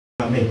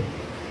kami.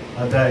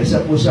 At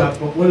isa po sa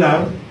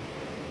popular,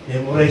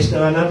 memorize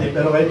na nga natin,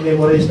 pero kahit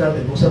memorize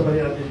natin, buksan pa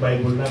rin natin yung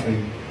Bible natin.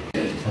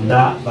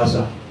 Handa,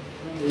 basa.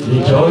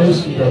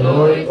 Rejoice in the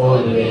Lord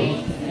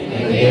always,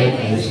 and again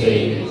I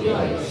say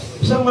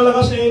rejoice. Isang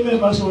malakas na amen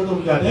para sa Word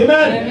of God.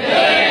 Amen!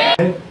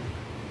 Amen!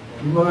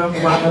 Yung mga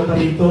kumakanta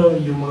dito,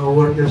 yung mga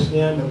workers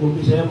niya,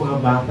 nag-umpisa yan,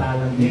 mga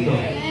bata lang dito.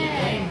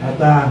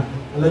 At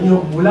alam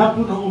nyo, mula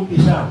po nung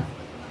umpisa,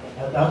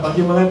 at pag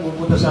yung mga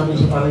pupunta sa amin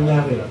sa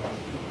Paranaque,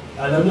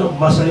 alam nyo,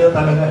 masaya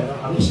talaga.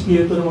 Ang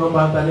espiritu ng mga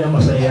bata niya,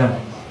 masaya.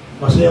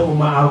 Masaya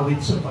umaawit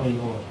sa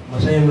Panginoon.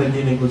 Masaya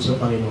naglilingkod sa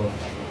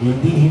Panginoon.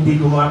 Hindi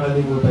ko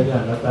makakalimutan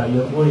yan. At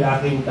yun po yung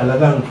aking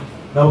talagang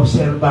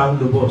na-obserba ang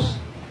lubos,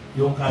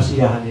 yung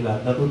kasiyahan nila.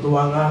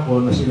 Natutuwa nga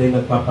ako na sila'y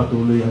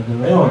nagpapatuloy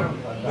hanggang ngayon.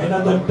 May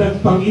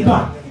nadagdag pang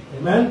iba.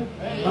 Amen?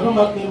 Ano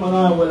ba't may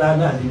mga wala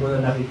na, hindi ko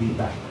na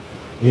nakikita.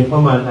 Ngayon pa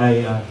man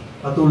ay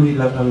patuloy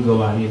lang ang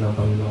gawain ng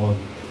Panginoon.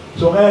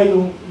 So kaya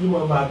yung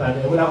mga bata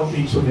na, wala akong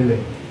picture nila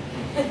eh.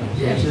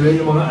 So, sila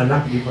yung mga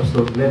anak ni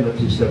Pastor Glenn at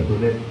Sister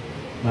Glenn.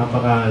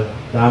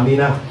 Napakadami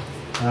na.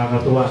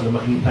 Nakakatuwa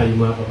na makita yung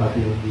mga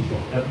kapatid dito.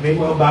 At may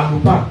mga bago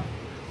pa.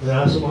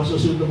 Sa mga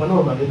susunod na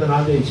panahon, makita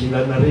natin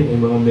sila na rin ay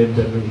mga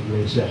member ng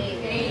iglesia.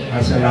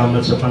 At salamat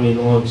sa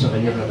Panginoon sa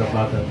kanyang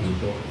katapatan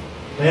dito.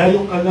 Kaya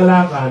yung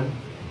kagalakan,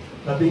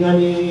 sabi nga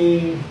ni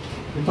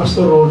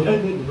Pastor Rolly,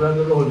 ni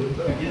Brother Rolly,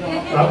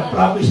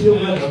 promise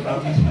yung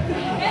promise.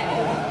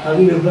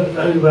 Sabi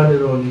ni Brother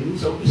Rolly,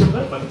 so isa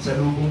ka, sa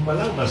lubong pa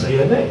lang,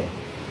 masaya na eh.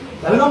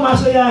 Talagang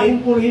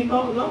masayahin po rito,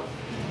 no?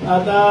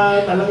 At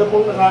talaga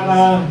pong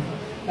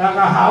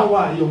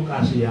nakakahawa yung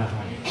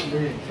kasiyahan.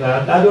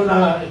 Lalo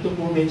na ito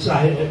pong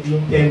mensahe at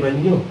yung tema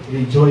niyo,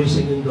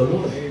 rejoicing in the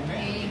Lord.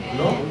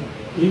 No?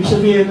 Ibig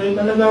sabihin ay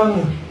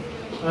talagang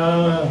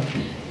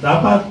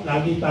dapat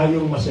lagi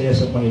tayong masaya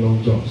sa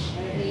Panginoong Diyos.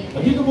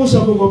 At dito po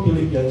sa book of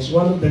Philippians,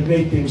 one of the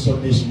great themes of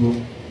this book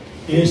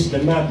is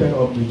the matter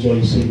of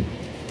rejoicing.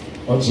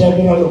 On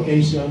several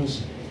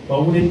occasions,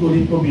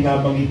 paulit-ulit po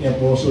binabanggit ni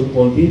Apostle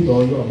Paul dito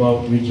yung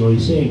about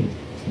rejoicing.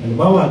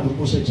 Halimbawa, doon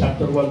po sa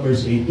chapter 1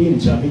 verse 18,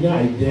 sabi niya,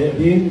 I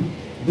therein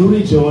do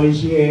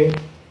rejoice, yea,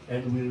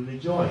 and will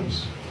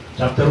rejoice.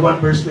 Chapter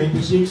 1 verse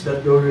 26,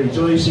 that your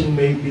rejoicing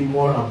may be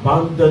more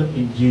abundant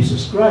in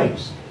Jesus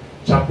Christ.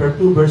 Chapter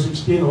 2 verse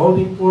 16,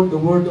 holding forth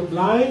the word of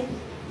life,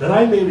 that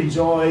I may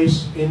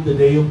rejoice in the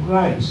day of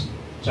Christ.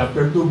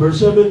 Chapter 2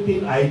 verse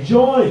 17, I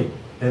joy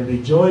and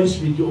rejoice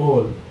with you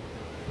all.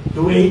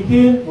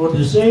 2:18, for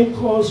the same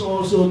cause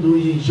also do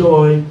ye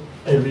joy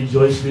and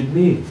rejoice with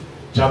me.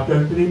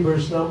 Chapter 3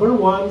 verse number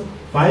 1,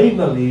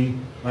 finally,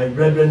 my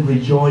brethren,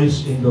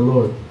 rejoice in the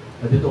Lord.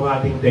 At ito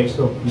ang ating text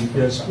of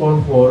Philippians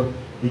 4:4,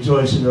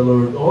 rejoice in the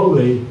Lord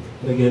always.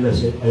 And again, I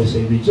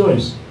say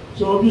rejoice.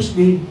 So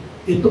obviously,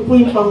 ito po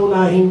yung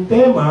pangunahing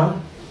tema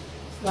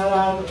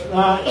na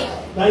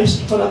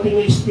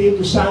parating ng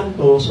Espiritu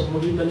Santo sa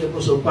pamagitan ni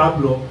Apostol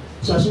Pablo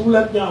sa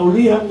sulat niya,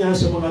 ulihan niya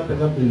sa mga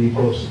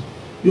taga-Pilipos,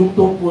 yung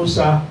tungkol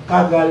sa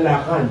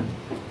kagalakan.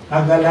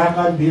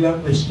 Kagalakan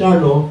bilang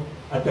Kristiyano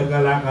at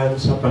kagalakan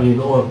sa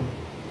Panginoon.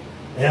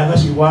 Kaya nga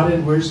si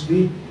Warren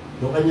Wiersbe,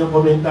 yung kanyang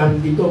komentaryo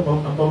dito,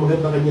 ang pamagat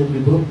ng kanyang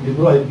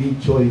libro ay Be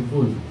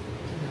Joyful.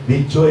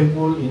 Be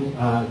joyful in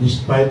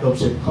despite of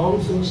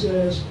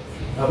circumstances.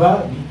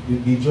 Diba?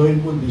 Be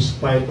joyful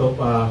despite of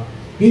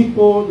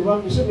people. Diba?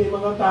 Kasi may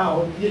mga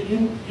tao,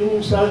 yung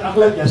sa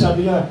aklat niya,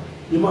 sabi nga,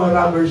 yung mga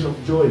robbers of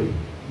joy.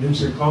 Yung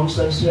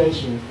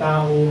circumstances, yung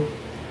tao.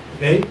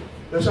 Okay?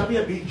 Pero sabi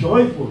niya, be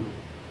joyful.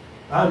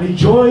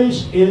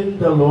 Rejoice in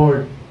the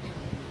Lord.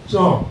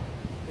 So,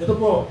 ito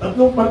po,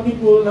 tatlong parte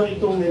po ng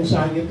itong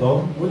mensahe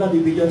ito. Muna,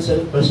 bibigyan sa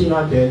pansin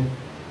natin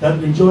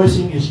that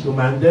rejoicing is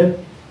commanded.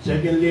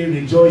 Secondly,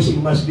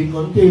 rejoicing must be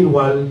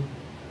continual.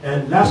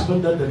 And last but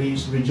not the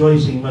least,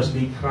 rejoicing must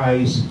be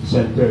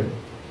Christ-centered.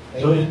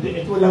 So,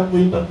 ito lang po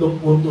yung tatlong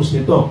puntos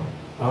nito.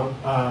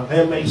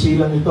 Kaya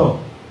maiksi lang ito.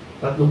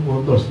 Tatlong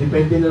puntos.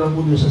 Depende na lang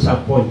po dun sa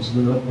sub-points.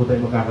 Doon lang po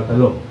tayo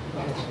makakatalo.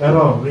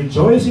 Pero,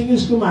 rejoicing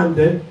is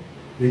commanded.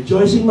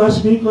 Rejoicing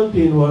must be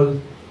continual.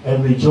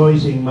 And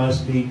rejoicing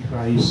must be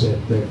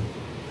Christ-centered.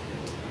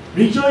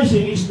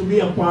 Rejoicing is to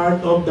be a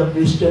part of the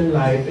Christian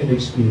life and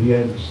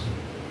experience.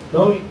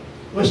 No?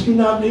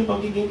 Questionable yung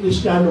pagiging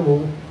Kristiyano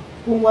mo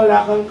kung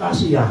wala kang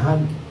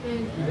kasiyahan.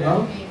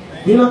 No?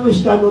 Bilang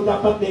Kristiyano,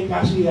 dapat may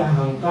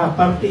kasiyahan ka.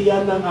 Parte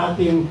yan ng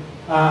ating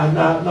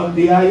ng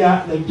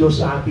biyaya ng Diyos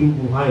sa ating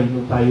buhay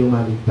nung tayo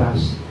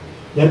maligtas.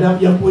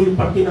 Yan po yung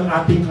parte ng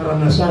ating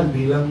karanasan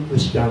bilang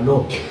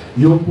Kristiyano.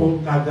 Yung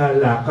pong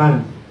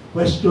kagalakan.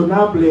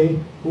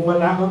 Questionable kung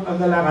wala kang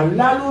kagalakan,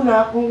 lalo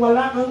na kung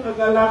wala kang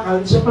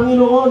kagalakan sa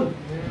Panginoon.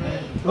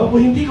 No? Kung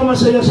hindi ka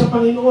masaya sa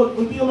Panginoon,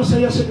 kung hindi ka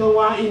masaya sa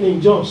gawain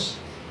ng Diyos.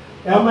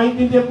 Kaya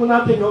maintindihan po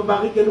natin, no,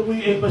 bakit ganun po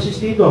yung emphasis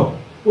dito?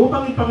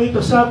 Upang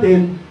ipakita sa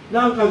atin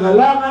na ang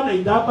kagalakan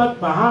ay dapat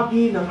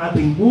bahagi ng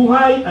ating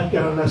buhay at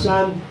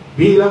karanasan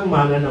bilang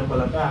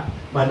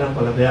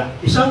mananampalataya.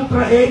 Isang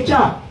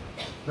trahedya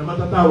na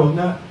matatawag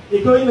na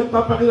ikaw ay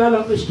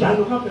nagpapakilalang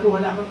Kristiyano ka pero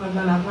wala kang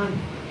kagalakan.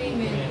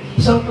 Amen.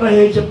 Isang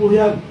trahedya po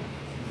yan.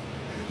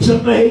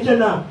 Isang trahedya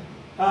na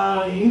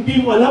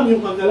hindi mo alam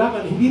yung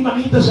kagalakan, hindi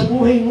makita sa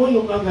buhay mo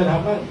yung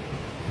kagalakan.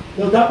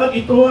 So, dapat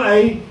ito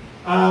ay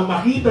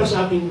makita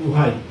sa ating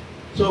buhay.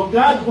 So,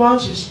 God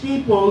wants His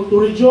people to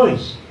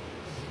rejoice.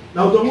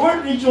 Now, the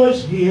word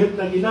rejoice here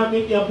na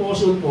ginamit ni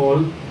Apostle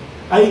Paul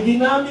ay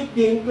ginamit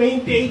din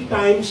 28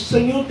 times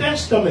sa New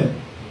Testament.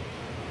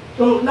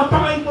 So,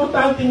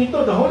 napaka-importante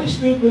nito. The Holy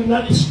Spirit will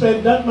not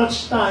spend that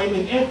much time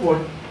and effort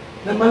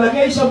na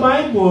malagay sa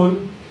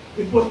Bible,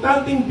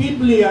 importanteng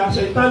Biblia,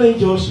 sa ng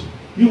Diyos,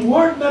 yung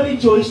word na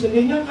rejoice na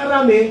ganyang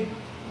karami,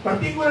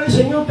 particularly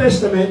sa New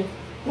Testament,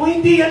 kung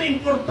hindi yan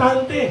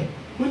importante,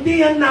 kung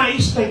hindi yan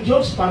nais ng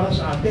Diyos para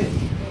sa atin,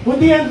 kung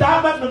hindi yan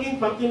dapat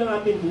maging parte ng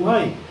ating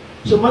buhay.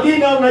 So,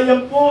 malinaw na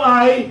yan po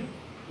ay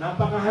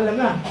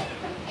napakahalaga.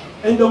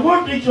 And the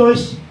word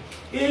rejoice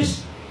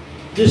is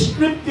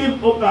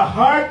descriptive of a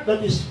heart that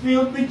is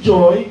filled with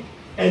joy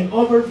and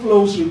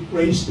overflows with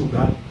praise to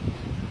God.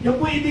 Yan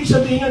po ibig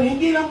sabihin,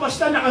 hindi lang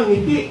basta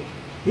nakangiti,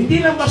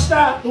 hindi lang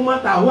basta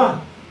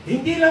tumatawa,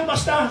 hindi lang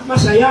basta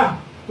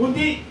masaya,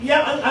 kundi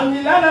yan, ang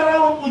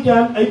nilalarawan ko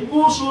dyan ay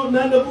puso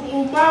na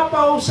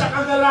nag-uumapaw sa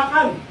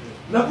kagalakan,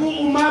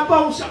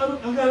 nag-uumapaw sa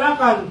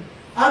kagalakan,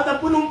 at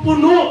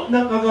punong-puno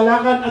ng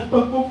kagalakan at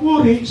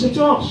pagpupuri sa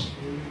Diyos.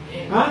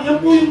 Yan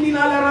po yung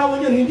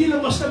nilalarawan yan, hindi lang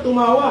basta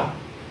tumawa.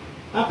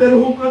 Pero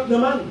hungkat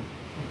naman.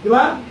 Di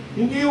ba?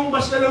 Hindi yung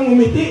basta lang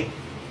umiti.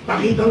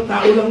 Pakitang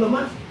tao lang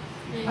naman.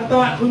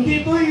 At kundi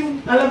ito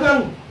yung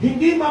talagang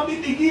hindi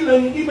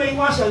mapitigilan, hindi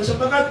maiwasan,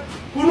 sapagkat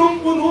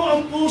punong-puno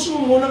ang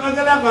puso mo ng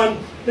kagalakan,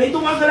 na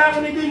itong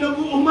kagalakan ito yung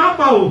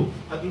nag-uumapaw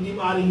at hindi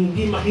maaaring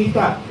hindi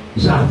makita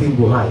sa ating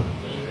buhay.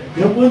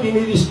 Yan po yung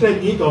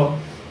dinidescribe dito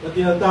na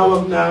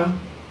tinatawag na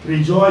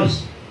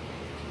rejoice.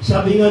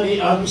 Sabi nga ni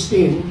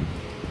Augustine,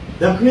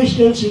 the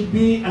Christian should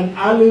be an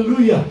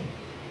hallelujah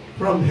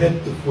from head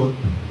to foot.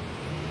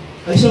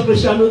 Ang isang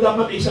Kristyano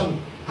dapat isang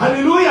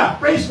hallelujah,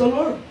 praise the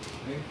Lord.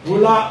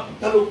 Mula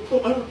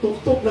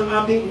tuktok ng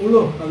ating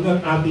ulo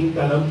hanggang ating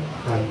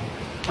kalamkan.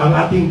 Ang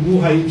ating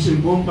buhay, sa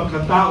buong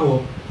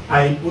pagkatao,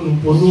 ay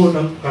punong-puno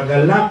ng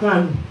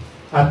kagalakan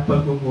at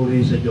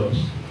pagpupuri sa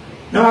Diyos.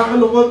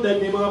 Nakakalungkot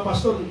dahil may mga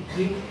pastor,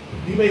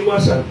 di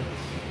maiwasan.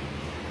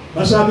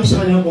 Masabi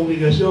sa kanyang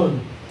kongregasyon,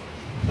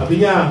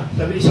 sabi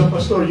isang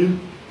pastor,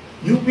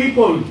 you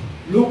people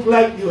look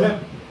like you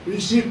have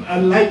received a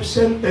life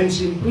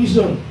sentence in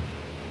prison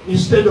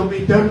instead of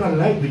eternal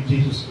life with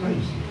Jesus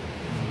Christ.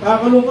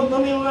 Nakakalungkot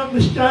na may mga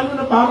Kristiyano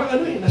na parang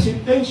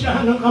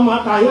nasintensyahan ng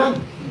kamatayan.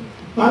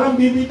 Parang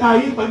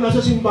bibitayin pag nasa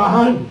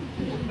simbahan.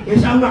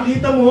 Kaysa ang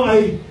nakita mo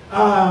ay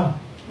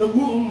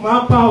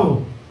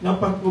nag-uumapaw ng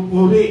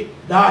pagpupuri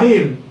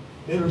dahil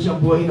meron siyang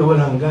buhay na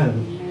walang hanggan.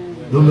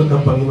 Dulot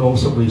ng Panginoong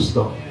sa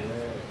Kristo.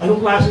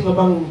 Anong klase ka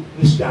bang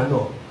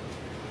Kristiyano?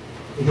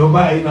 Ikaw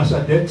ba ay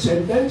nasa death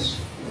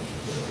sentence?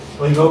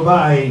 O ikaw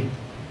ba ay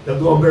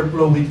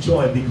nag-overflow with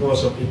joy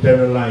because of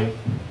eternal life,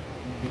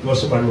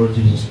 because of our Lord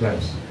Jesus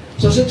Christ?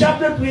 So sa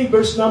chapter 3,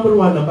 verse number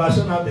 1,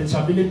 nabasa natin,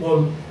 sabi ni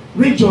Paul,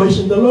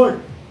 rejoice in the Lord.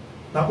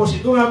 Tapos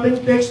itong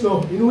ating text,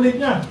 inulit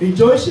niya,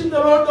 rejoice in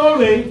the Lord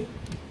always,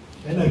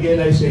 and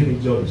again I say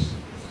rejoice.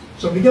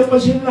 So bigyan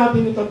pansin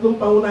natin yung tatlong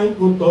pangunahing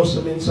puntos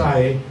sa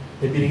mensahe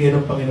na binigay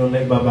ng Panginoon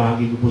na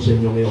ibabahagi ko po sa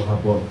inyo ngayong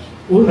hapon.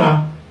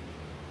 Una,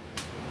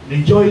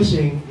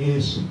 rejoicing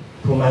is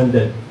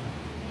commanded.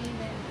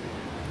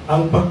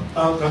 Ang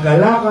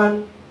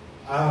kagalakan,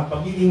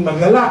 pagiging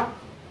magalak,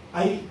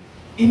 ay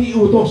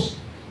iniutos.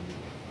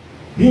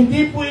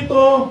 Hindi po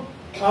ito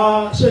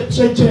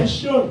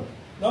suggestion.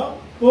 No?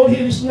 Paul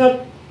here is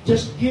not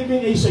just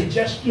giving a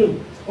suggestion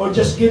or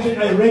just giving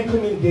a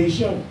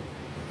recommendation.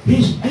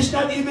 He's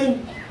not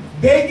even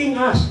begging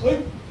us,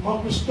 mga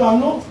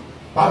Kristiyano,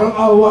 parang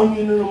awan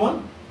nyo na naman,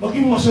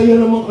 maging masaya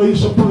naman kayo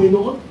sa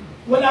Panginoon.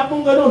 Wala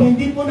pong gano'n,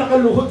 hindi po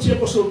nakaluhod si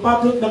Apostol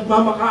Pablo at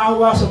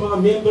nagmamakaawa sa mga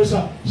members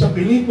sa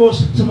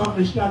Pilipos, sa mga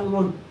Kristiyano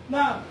ron,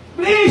 na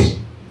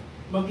please,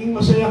 maging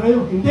masaya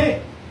kayo.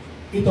 Hindi.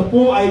 Ito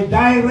po ay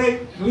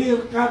direct,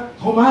 clear-cut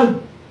command.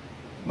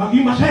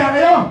 Maging masaya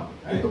kayo.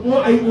 Ito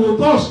po ay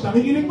utos.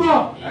 Nakikinig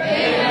po.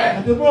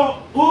 Ito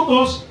po,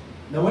 utos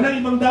na walang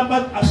ibang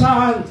dapat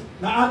asahan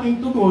na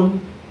ating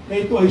tugon na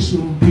ito ay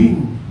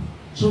sundin.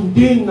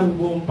 Sundin ng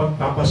buong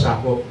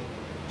pagpapasakop.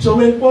 So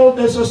when Paul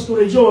tells us to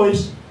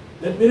rejoice,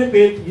 let me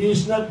repeat, he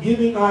is not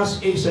giving us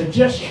a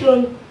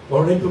suggestion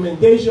or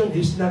recommendation.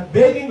 He's not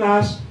begging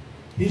us.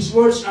 His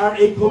words are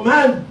a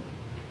command.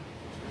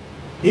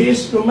 He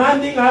is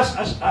commanding us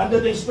as under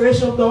the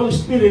expression of the Holy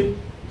Spirit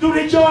to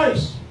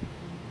rejoice.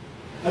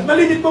 At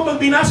malimit po, pag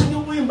binasa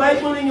niyo po yung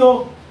Bible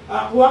ninyo,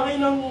 kuha kayo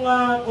ng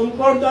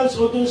concordance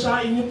o dun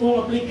sa inyo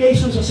pong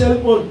application sa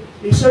cellphone,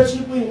 i-search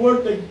niyo po yung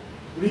word like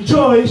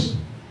rejoice,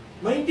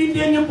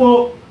 maintindihan niyo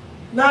po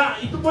na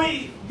ito po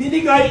ay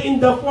binigay in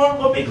the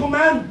form of a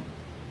command.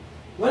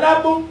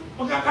 Wala pong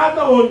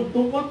pagkakataon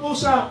tungkol po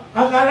sa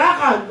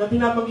kagalakan na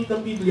pinabanggit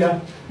ng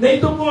Biblia na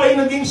ito po ay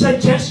naging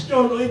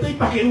suggestion o ito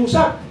ay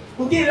pakiusap.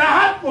 Kundi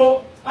lahat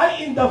po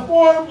ay in the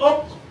form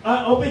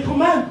of a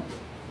command.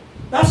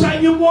 Nasa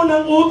inyo po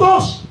ng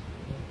utos.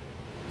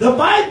 The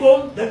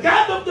Bible, the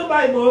God of the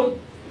Bible,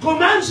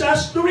 commands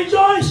us to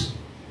rejoice.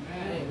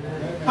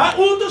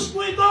 Utos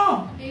po ito.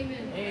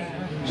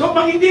 So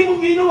pag hindi mo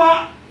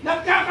ginawa,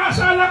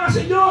 nagkakasala ka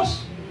sa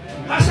Diyos.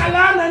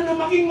 Kasalanan na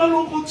maging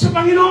malungkot sa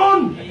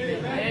Panginoon.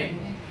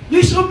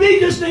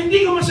 Disobedience na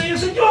hindi ka masaya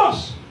sa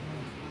Diyos.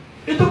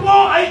 Ito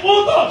po ay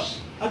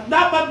utos at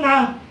dapat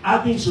na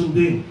ating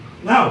sundin.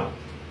 Now,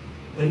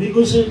 when we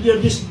consider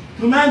this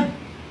command,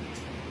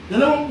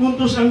 dalawang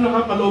puntos ang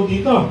nakapaloob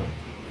dito.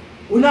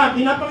 Una,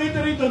 pinapakita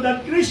rito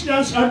that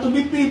Christians are to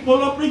be people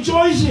of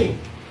rejoicing.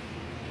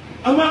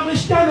 Ang mga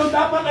Kristiyano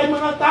dapat ay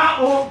mga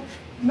tao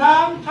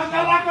ng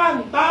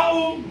kagalakan,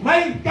 taong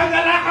may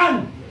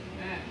kagalakan.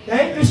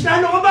 Okay,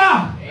 Kristiyano ka ba?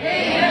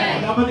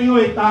 Amen. Dapat ikaw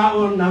ay tao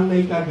ng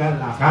may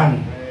kagalakan.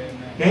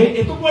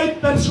 Okay, ito po ay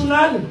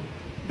personal.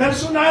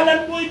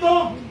 Personalan po ito.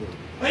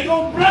 Ikaw,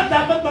 brad,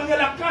 dapat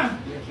magalak ka.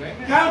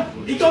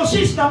 Ikaw,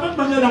 sis, dapat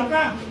magalak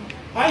ka.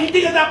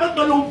 Hindi ka dapat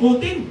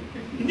malungkutin.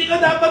 Hindi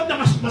ka dapat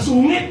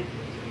masungit.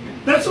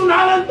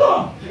 Personalan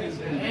to.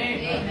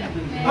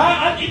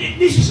 At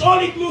this is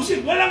all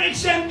inclusive. Walang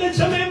exempted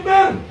sa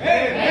member.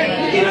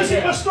 Hindi lang si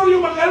pastor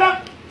yung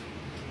magalak.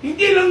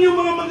 Hindi lang yung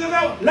mga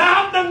magagawa.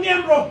 Lahat ng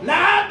miyembro,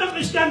 lahat ng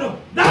Kristiyano,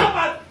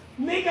 dapat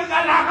may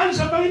kagalakan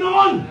sa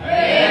Panginoon.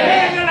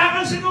 May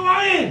kagalakan sa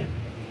gawain.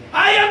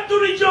 I am to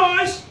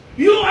rejoice.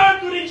 You are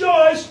to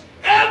rejoice.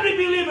 Every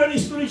believer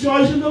is to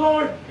rejoice in the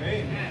Lord.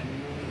 Amen.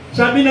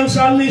 Sabi ng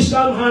Psalmist,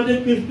 Psalm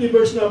 150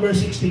 verse number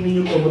 16,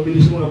 ninyo po,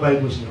 mabilis mga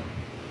Bibles nyo.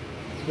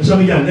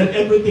 Sabi yan, let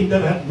everything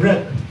that hath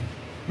breath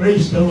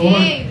praise the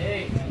Lord.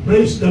 Amen.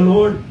 Praise the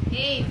Lord.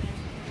 Amen.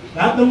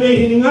 Lahat ng may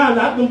hininga,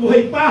 lahat ng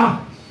buhay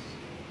pa.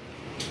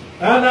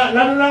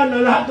 Lalo na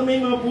lahat ng may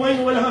mga buhay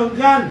na walang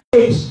hanggan.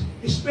 Case,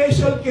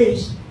 special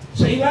case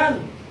sa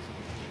ilan.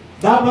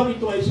 Dapat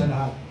ito ay sa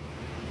lahat.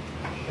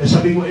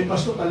 Sabi mo,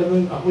 pastor,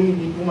 talagang ako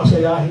hindi ko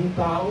masayahing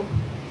tao.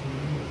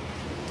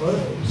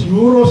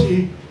 Siguro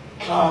si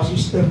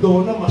Sister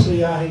Donna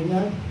masayahin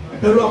niya.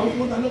 Pero ako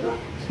po talaga.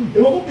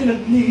 Ewan ko,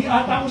 pinaglihi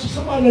ata ako sa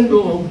sama ng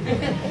loob.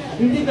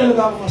 Hindi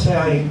talaga ako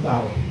masayahing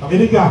tao.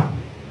 Makinig ka.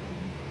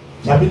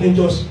 Sabi ng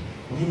Diyos,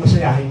 maging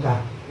masayahin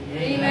ka.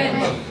 Amen.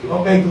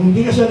 Okay, kung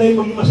hindi ka sanay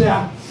maging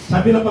masaya,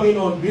 sabi ng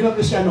Panginoon, bilang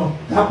Kristiyano,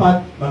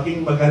 dapat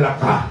maging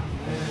magalak ka.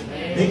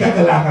 May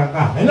kagalakan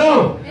ka.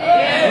 Hello?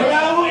 Wala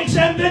akong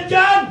exempted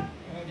dyan.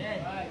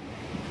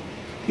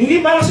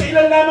 Hindi para sa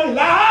ilan lamang,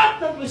 lahat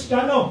ng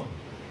Kristiyano.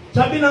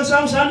 Sabi ng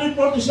Psalm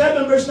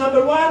 147 verse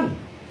number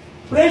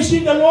 1, praise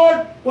ye the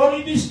Lord, for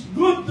it is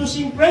good to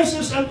sing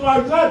praises unto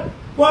our God,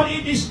 for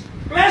it is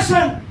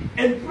pleasant,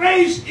 and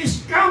praise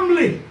is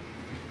comely.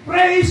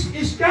 Praise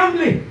is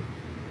comely.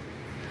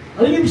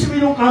 Ano ibig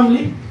sabihin ng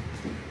comely?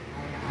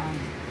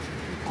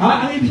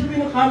 Ang ibig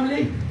sabihin ng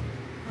comely?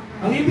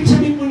 Ang ibig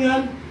sabihin po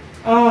niyan,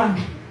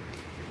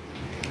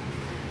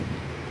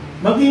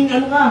 maging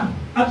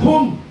at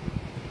home.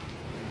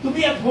 To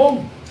be at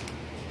home.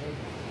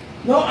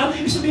 No, ano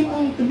ibig sabihin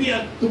mong to be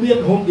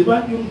at home, di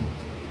ba?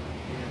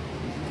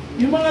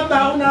 Yung mga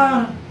tao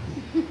na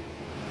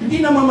hindi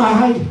na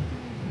mamahay.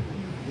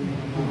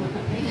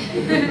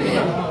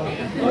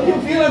 You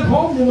feel at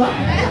home, di ba?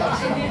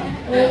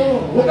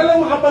 Huwag ka lang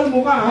makapal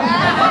mukha, ha?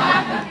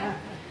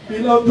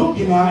 Feel out doon,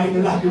 kinain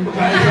na lahat yung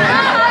pagkain.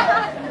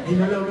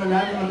 Inalaw na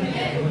lahat.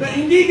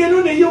 Hindi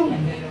ganun eh, yung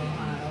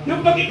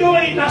pag ikaw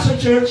ay nasa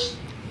church,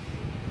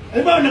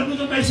 alam ba,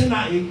 nagpunta tayo sa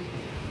naig,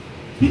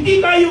 hindi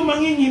tayo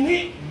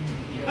mangingini.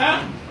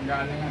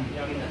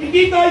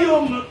 Hindi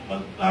tayo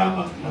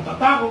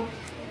matatakot.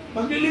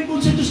 Maglilingkod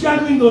sa Diyos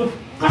gagawin doon,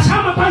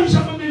 kasama tayo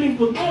sa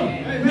paglilingkod doon.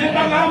 May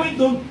pag-awit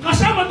doon,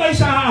 kasama tayo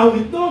sa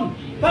aawit doon.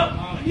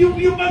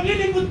 Yung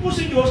paglilingkod po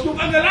sa Diyos, yung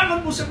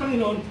kagalakan po sa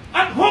Panginoon,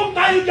 at home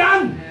tayo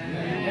dyan.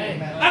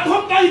 At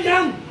home tayo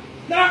dyan.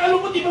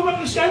 Nakakalungkot, di ba mga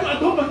Kristiyano,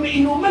 at home pag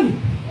may inuman.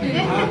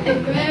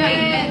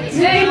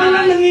 Hindi man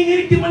lang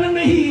nanginginig, di man lang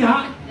nahihiya.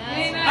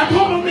 At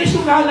home pag may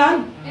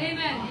sugalan.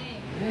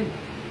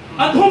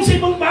 At home sa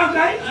ibang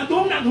bagay, at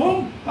home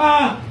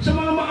sa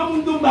mga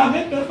makamundong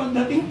bagay, pero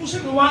pagdating po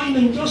sa gawain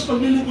ng Diyos,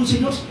 paglilingkod sa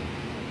Diyos,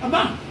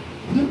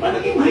 doon pa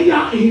naging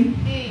mahiyain.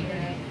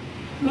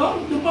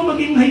 No? Doon pa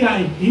maging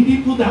mahiyain.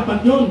 Hindi po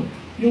dapat yun.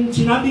 Yung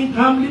sinabing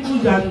comely po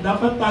dyan,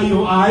 dapat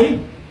tayo ay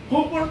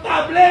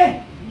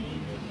komportable.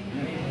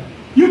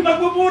 Yung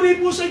pagpupuri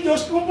po sa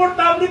Diyos,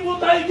 komportable po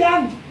tayo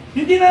dyan.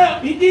 Hindi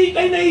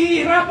tayo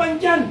nahihirapan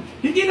dyan.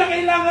 Hindi na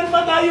kailangan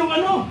pa tayong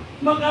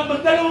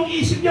magdalawang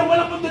isip yan.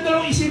 Walang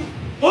magdadalawang isip.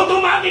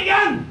 Automatic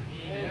yan.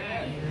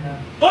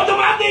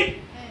 Automatic.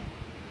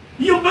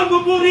 Yung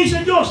pagpupuri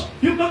sa Diyos,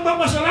 yung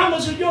pagpapasalamat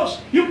sa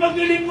Diyos, yung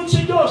paglilingkod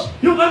sa Diyos,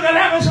 yung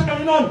kagalakan sa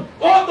Panginoon,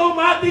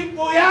 automatic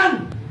po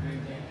yan.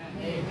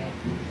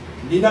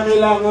 Hindi na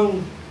kailangang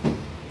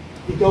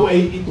ikaw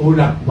ay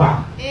itulak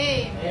pa.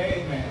 Amen.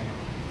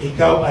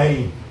 Ikaw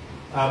ay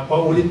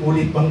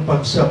paulit-ulit pang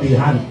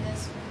pagsabihan.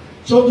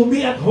 So to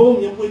be at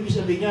home, yan po ibig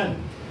sabihin yan.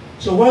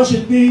 So one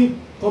should be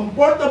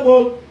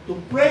comfortable to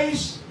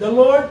praise the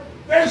Lord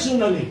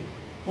personally.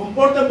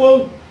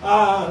 Comfortable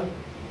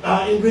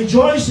in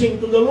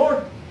rejoicing to the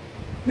Lord.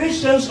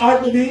 Christians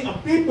are to be a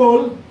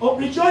people of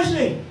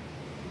rejoicing.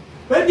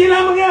 Pwede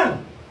lamang yan.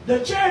 The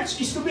church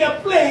is to be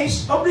a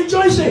place of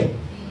rejoicing.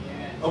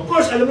 Of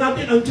course, alam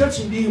natin, ang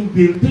church hindi yung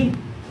building.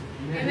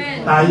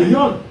 Amen. Tayo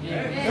yun.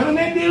 Amen. Pero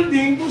may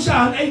building kung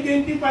saan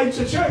identified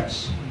sa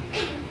church.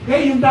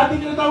 Okay, yung dati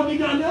tinatawag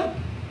din yan,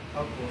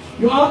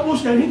 yung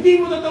outpost yan, hindi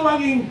mo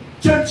tatawagin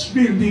church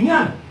building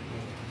yan.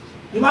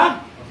 Di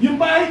ba? Yung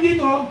bahay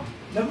dito,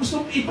 na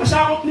gusto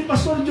ipasakop ni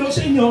Pastor Joe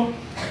sa inyo,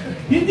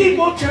 hindi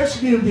po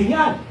church building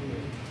yan.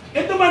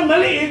 Ito man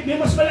maliit,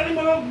 may mas malaking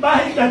mga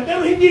bahay yan,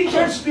 pero hindi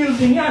church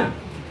building yan.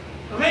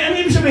 Okay, ano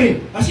ibig sabihin?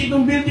 Kasi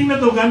itong building na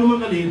to,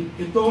 gano'ng makalit,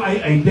 ito ay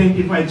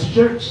identified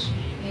church.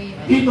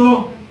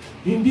 Ito,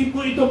 hindi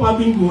po ito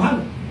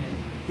pabingguhan.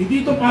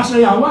 Hindi ito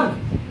pasayawan.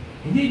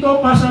 Hindi ito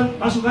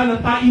pasukan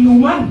at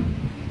painuman.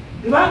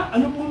 Di ba?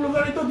 Ano pong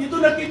lugar ito? Dito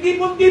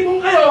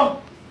nagtitipon-tipon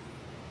kayo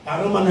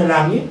para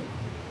manalangin,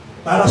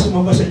 para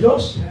sumamba sa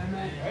Diyos.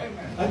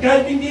 At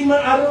kahit hindi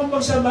man araw ng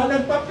pagsamba,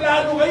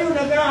 nagpaplano kayo,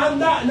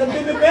 naghahanda,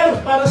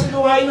 nagpe-prepare para sa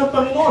gawain ng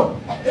Panginoon.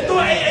 Ito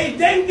ay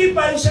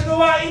identified sa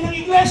gawain ng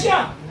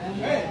Iglesia.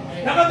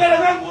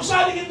 Nakatalagang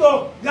usaling ito,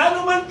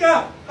 gano'n man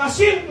ka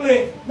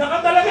kasimple,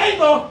 nakatalaga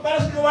ito para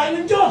sa gawain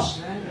ng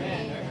Diyos.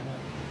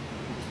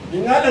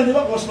 Yung nga lang, di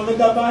ba, kung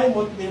maganda bahay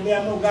mo,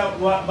 pinamaya mo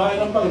bahay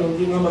ng Panginoon,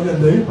 hindi nga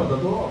maganda yun,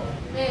 patotoo.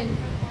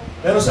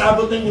 Pero sa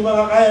abot ng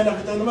mga kaya,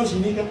 nakita naman,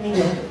 sinikap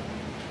ninyo,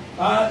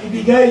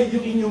 ibigay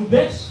yung inyong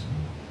best.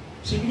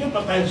 Sige nyo,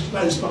 pa-tiles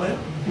pa kayo.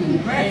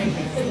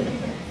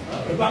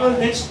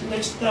 Baka next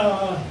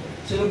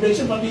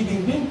celebration,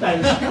 pabibing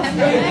tiles.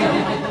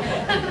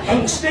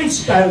 Ang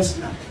stage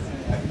tiles na.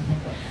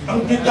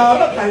 Ang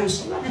gitara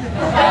tiles na.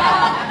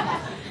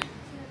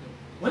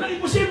 Walang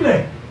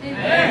imposible.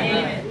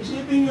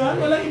 Isipin nyo,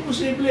 walang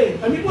imposible.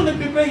 Kami po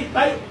nagpipray,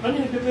 kami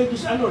nagpipray doon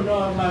sa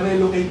na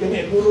ma-relocate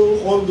kami. Puro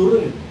condo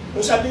rin.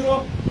 Pero sabi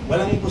ko,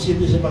 walang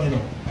imposible sa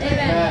Panginoon.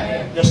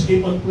 Just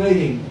keep on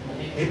praying.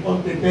 Keep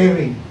on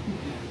preparing.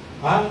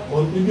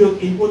 Contribute,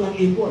 ipon ng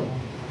ipon.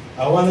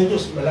 Awa ng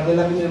Diyos,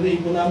 malaki-laki na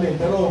rin ipon namin.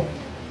 Pero,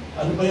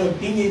 ano pa yun,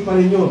 tingin pa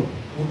rin yun.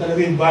 Kung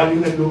talaga yung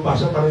value ng lupa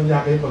sa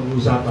Paranaque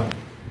pag-uusapan.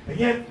 And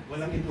yet,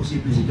 walang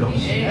imposible si Diyos.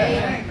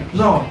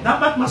 So,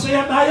 dapat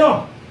masaya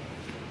tayo.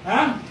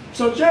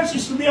 So, church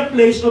is to be a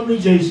place of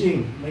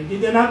rejoicing.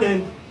 Maintindihan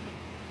natin,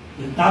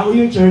 yung tao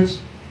yung church,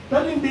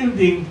 pero yung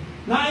building,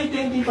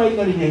 na-identify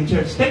na rin yung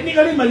church.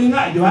 Technically, mali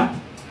nga, di ba?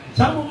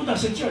 Saan pupunta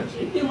sa church?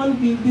 Hindi man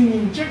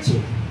building yung church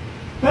eh.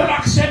 Pero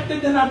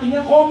accepted na natin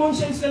yan. Common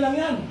sense na lang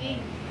yan.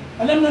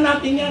 Alam na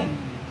natin yan.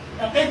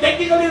 Okay,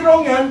 technically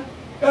wrong yan,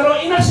 pero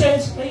in a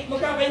sense,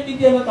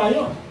 magkakaintindihan na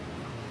tayo.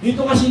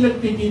 Dito kasi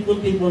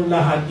nagtitipon-tipon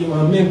lahat yung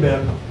mga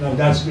member ng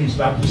God's Grace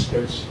Baptist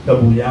Church,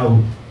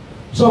 Cabuyao.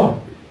 So,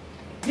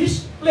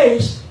 this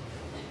place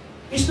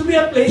is to be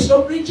a place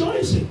of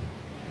rejoicing.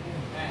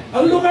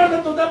 Ang lugar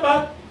na ito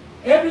dapat,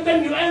 every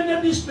time you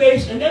enter this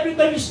place and every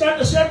time you start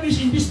a service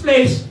in this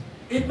place,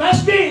 it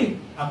must be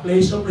a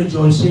place of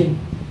rejoicing.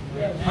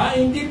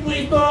 Hindi po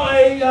ito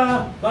ay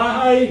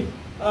bahay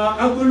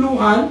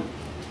kaguluhan.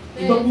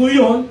 Iba po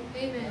yun.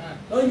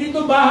 Hindi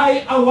ito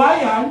bahay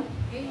awayan.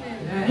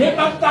 May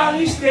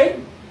pagtangis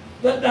din.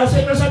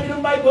 Sabi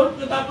ng Bible,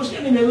 tapos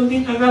yan, meron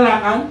din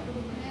kagalakan.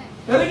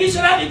 Pero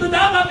lahat, ito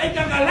dapat ay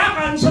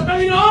kagalakan sa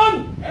Panginoon.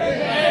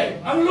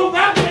 Ang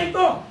lugar na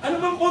ito, ano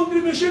bang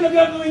kontribusyon na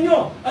gagawin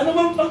nyo? Ano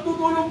bang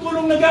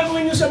pagtutulong-tulong na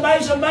gagawin nyo sa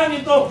bahay-sambahan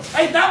ito,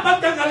 ay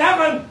dapat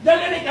kagalakan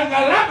dahil ay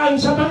kagalakan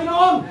sa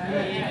Panginoon.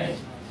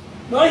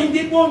 No,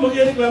 hindi po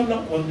mag-reklamo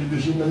ng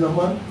contribution na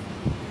naman.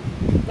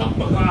 Naku,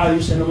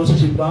 pag-aayos na naman sa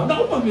simbahan.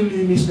 Naku,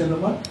 paglilinis na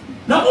naman.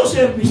 Naku,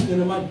 service na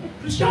naman.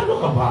 Kristyano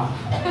ka ba?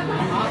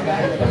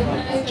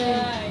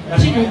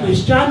 Kasi kung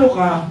Kristyano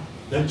ka,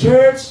 the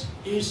church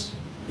is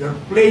your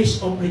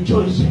place of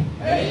rejoicing.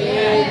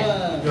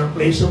 Your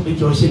place of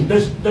rejoicing.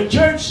 The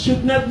church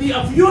should not be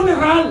a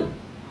funeral,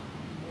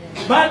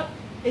 but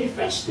a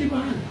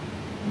festival.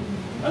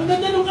 Ang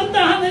ganda ng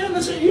kantahan na yun.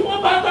 Yung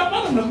mga bata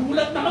parang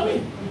nagulat na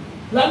kami.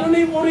 Lalo na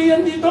yung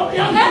Korean dito.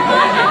 Yan.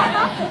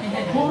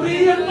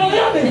 Korean na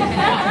yan eh.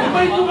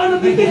 May kung ano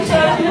bitin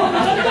sa atin yung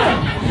nakanta.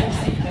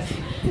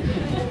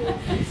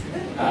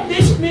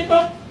 This, may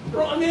pa,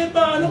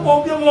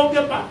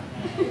 kopya-kopya pa.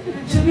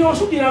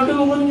 Seryoso,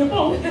 ginagalawan niya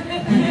pa.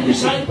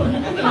 Design pa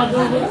niya,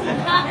 ginagalawan.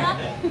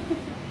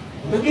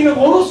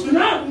 Nag-inagoros ko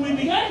na,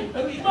 bumibigay.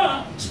 Pero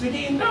iba,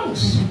 speaking in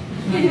tongues.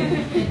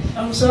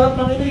 Ang sarap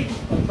makinig.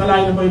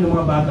 Pagpalain na ba yung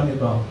mga batang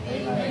ito?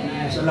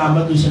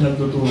 Salamat doon sa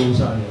nagtutulong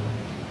sa akin.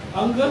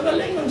 Ang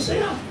gagaling, ang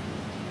saya.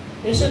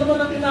 Kesa naman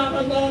na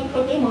kinakandaan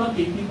pa tayo, mga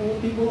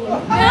tipo-tipo.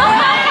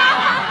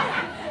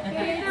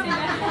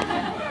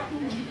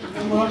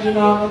 Ang mga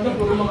kinakandaan,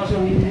 puro mga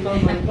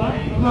sangitang banta.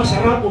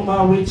 Masarap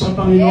umawit sa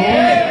Panginoon.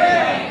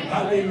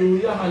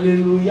 Hallelujah,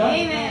 hallelujah.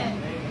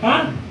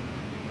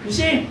 You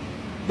see,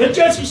 the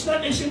church is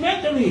not a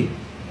cemetery.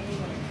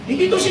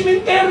 Hindi ito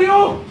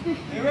sementeryo.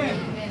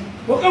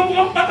 Huwag kang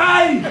mukhang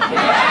patay.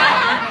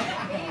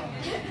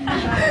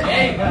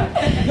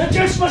 The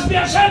church must be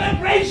a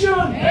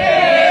celebration.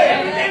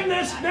 Every time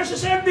ka sa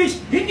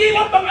service, hindi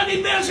lang pang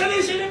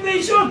anniversary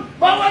celebration.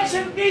 Bawat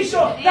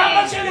servisyo,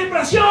 dapat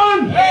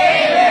selebrasyon.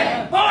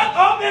 Bawat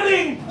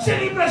offering,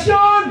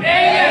 selebrasyon.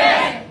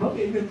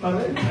 Okay, amen pa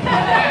rin.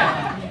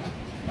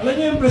 Alam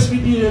niyo yung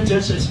Presbyterian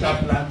Church sa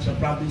Scotland, sa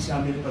province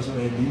namin ni Pastor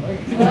Eddie?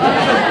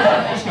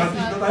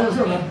 Scottish na tayo,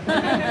 sir.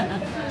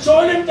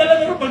 Solemn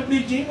talaga rin pag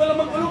preaching,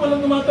 walang magulo,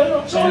 walang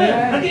tumatayo.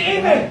 Solemn,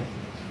 nag-i-amen.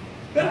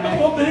 Pero pag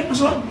offering,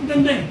 Pastor, ang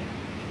ganda eh.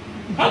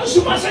 Ano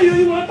sumasayo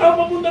yung mga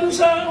tao papunta rin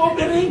sa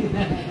offering?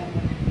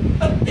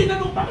 At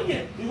tinanong pa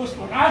kanya, because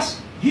for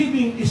us,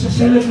 giving is a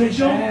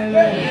celebration.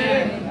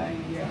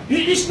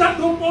 It is not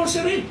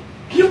compulsory.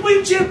 Yun po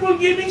yung cheerful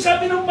giving,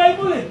 sabi ng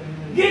Bible eh.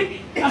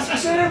 Give as a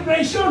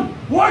celebration.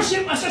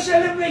 Worship as a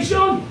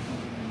celebration.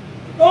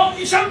 O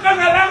isang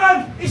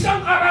kagalangan,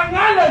 isang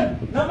karangalan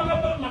na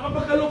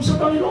makapagkaloob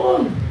sa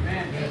Panginoon.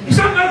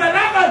 Isang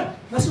kagalangan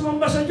na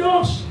sumamba sa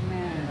Diyos.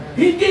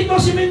 Hindi ito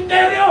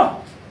simenteryo.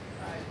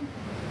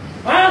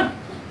 Ha?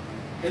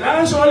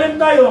 Kailangan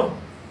solemn tayo.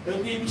 Pero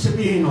hindi ibig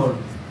sabihin nun,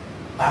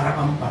 para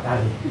kang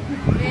patay.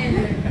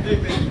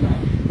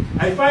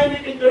 I find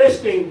it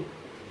interesting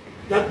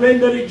that when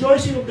the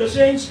rejoicing of the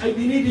saints ay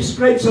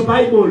dinidescribe sa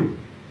Bible,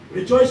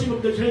 rejoicing of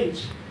the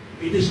saints,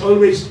 it is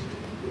always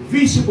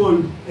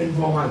visible and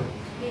vocal.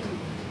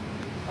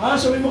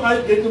 Sabi mo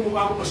kahit ganito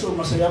mukha ko, Pastor,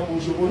 masaya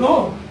puso ko.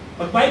 No.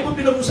 Pag Bible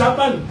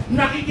pinag-usapan,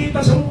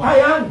 nakikita sa mukha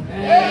yan.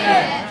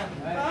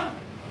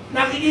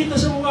 Nakikita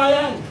sa mukha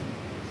yan.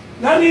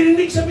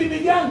 Naririnig sa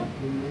bibig yan.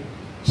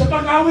 Sa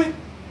pag-awit,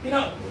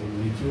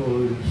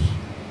 rejoice.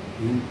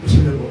 Kasi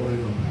na po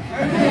kayo.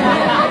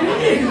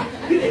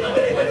 Hindi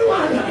naman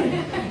ipaniwala.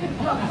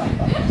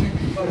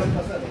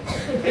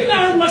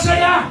 Kailangan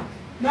masaya.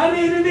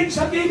 Naririnig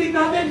sa tinig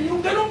natin.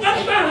 Yung ganong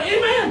kanta.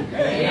 Amen.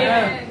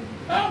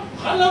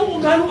 Alam mo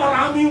kung gano'ng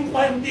karami yung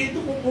choir dito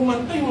kung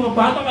kumanta. Yung mga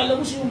bata, alam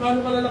mo siya yung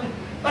gano'ng kalalaki.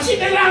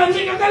 Kasi kailangan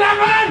may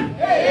kagalangan.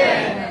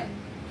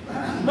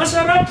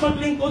 Masarap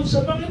maglingkod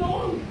sa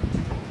Panginoon.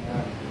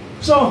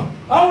 So,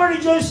 our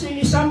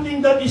rejoicing is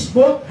something that is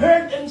both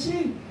heard and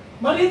seen.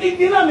 Marinig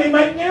nila, may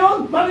mic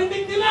ngayon.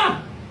 Marinig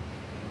nila.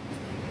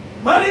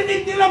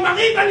 Marinig nila,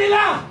 makita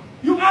nila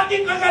yung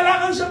ating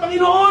kagalangan sa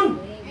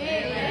Panginoon.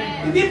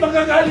 Hindi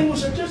pagkagaling mo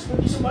sa Diyos,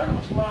 kundi sa bahay,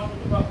 mas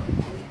makakot ba?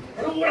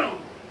 Alam mo lang.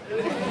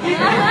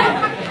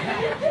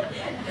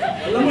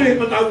 Alam mo eh,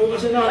 patago ka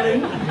sa nanay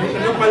mo.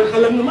 Nagapal ka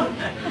lang naman.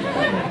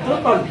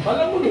 Nagapal,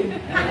 pala mo eh.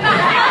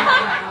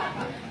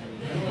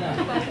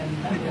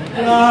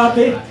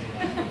 Grabe.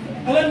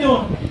 Alam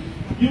nyo,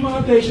 yung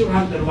mga treasure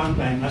hunter one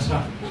time,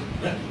 nasa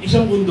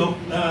isang bundok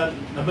na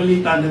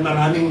nabalita na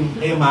maraming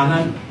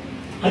kayamanan,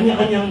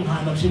 kanya-kanyang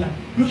hanap sila.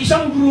 Yung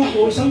isang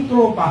grupo, isang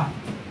tropa,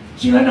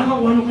 sila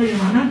nakakuha ng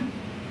kayamanan.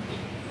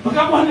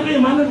 Pagkakuha ng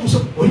kayamanan,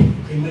 usap, uy,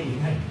 kayo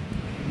maingay.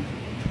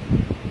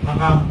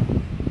 Baka,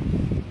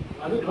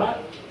 ano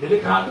diba?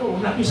 Delikado,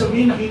 huwag natin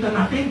sabihin, nakita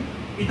natin,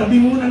 itabi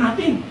muna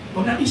natin,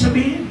 huwag natin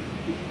sabihin.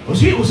 O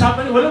sige,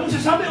 usapan, wala mong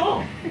sasabi,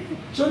 oh.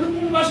 So, nung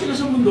bumaba sila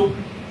sa bundok,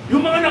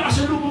 yung mga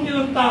nakasalubong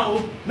nilang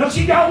tao,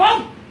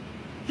 nagsigawan.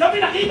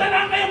 Sabi, nakita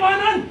na ang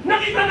kayamanan!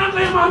 Nakita na ang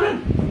kayamanan!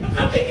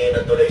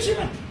 Nakatinginan tuloy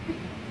sila.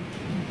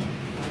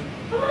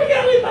 Ano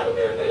nangyari? Paano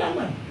nila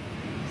nalaman?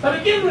 Sabi,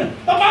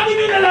 paano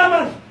nila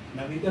nalaman?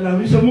 Nakita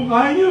namin sa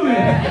mukha nyo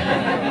eh.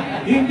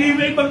 Hindi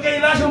may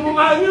pagkaila sa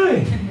mukha nyo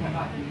eh.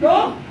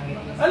 No?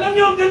 Alam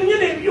nyo,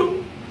 ganyan eh.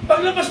 Yung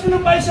paglabas mo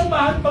ng bahay sa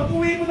bahay, pag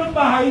uwi mo ng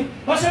bahay,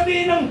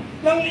 pasabihin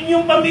ng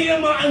inyong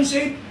pamilyang mga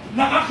unsafe,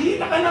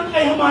 nakakita ka ng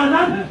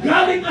kayamanan,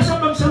 galing ka sa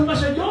pagsamba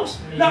sa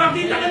Diyos,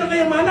 nakakita ka ng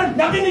kayamanan,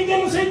 nakinig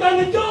ka ng salita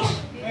ng Diyos.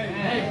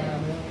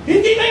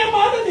 Hindi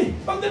kayamanan eh.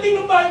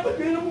 Pagdating ng bahay,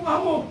 pagdating ng mukha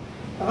mo,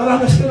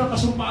 nakaranas ka ng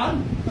kasumpaan.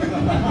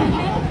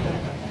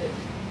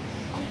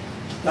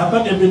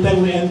 Dapat every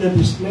time we enter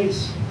this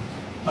place,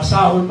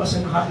 pasahol pa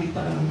sa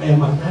nakakita ka ng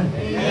kayamanan.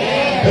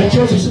 The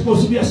church is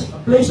supposed to be a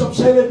place of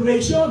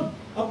celebration,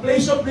 a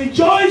place of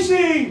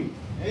rejoicing.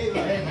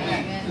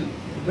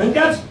 When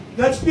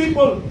God's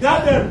people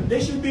gather,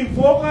 they should be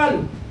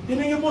vocal.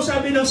 Tingnan niyo po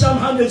sabi ng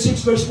Psalm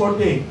 106 verse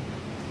 40.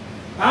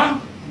 Ha?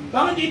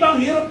 Bakit ibang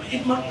hirap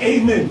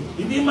mag-amen?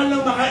 Hindi man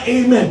lang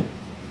maka-amen.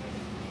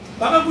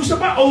 Baka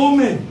gusto pa,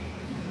 amen.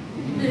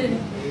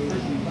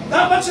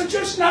 Dapat sa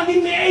church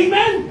laging may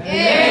amen.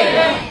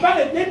 Amen.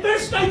 Bakit? May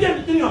verse tayo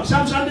dyan. Tingnan niyo,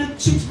 Psalm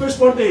 106 verse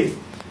 40.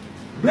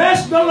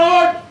 Bless the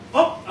Lord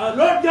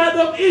God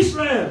of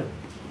Israel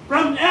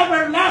from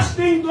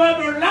everlasting to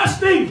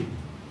everlasting.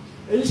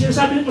 And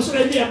sinasabi ni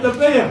Pastor Eddie after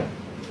prayer.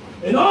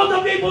 And all the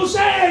people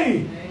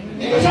say,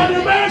 sabi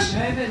ng verse,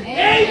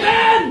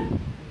 Amen!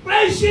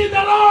 Praise ye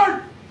the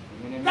Lord!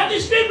 That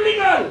is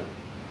biblical.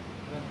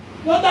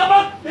 No,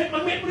 dapat,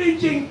 pag may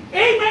preaching,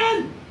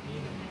 Amen!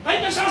 Kahit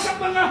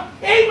nasasaktan ka,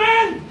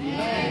 Amen!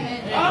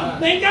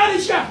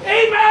 Na-encourage ka,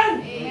 Amen!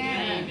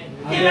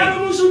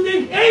 Kailangan mong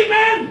sundin,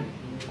 Amen!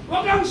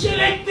 Huwag kang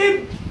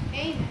selective.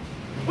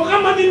 Huwag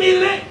kang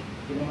mamimili.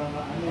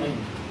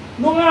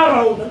 Noong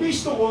araw,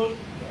 nabisto ko,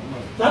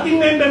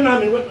 dating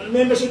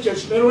member sa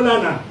church, pero wala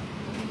na.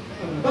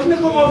 Pag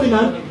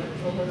nagko-covenant,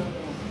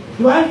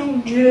 di ba,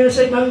 yung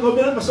nire-recite namin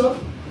covenant, Pastor?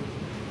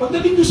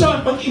 Pagdating doon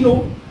sa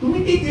pag-inom,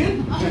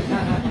 tumitigil.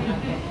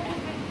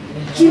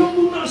 Sino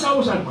mong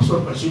naasawa saan?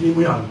 Pastor, pansinin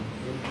mo yan.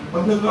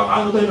 Pag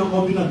nagkakaano tayo ng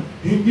covenant,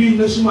 hindi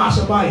na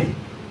sumasabay.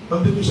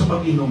 Pagdating sa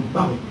pag-inom,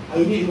 bakit?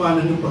 Ayaw niya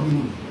iwanan yung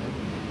pag-inom.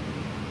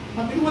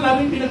 Sabi ko, wala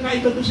rin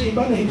pinagkaiba doon sa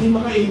iba na hindi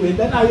makaimin.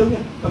 Dahil ayaw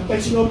niya. Pag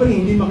tayo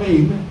sinobering, hindi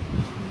makaimin.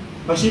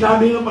 Pag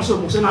sinabi ng pastor,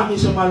 buksan natin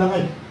sa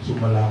malakay,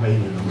 sumalakay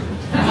na naman.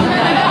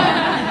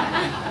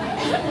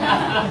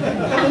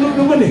 Nakatulog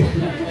naman eh.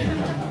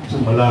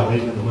 Sumalakay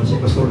na naman si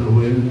Pastor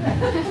Noel.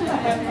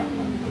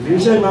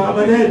 Listen, mga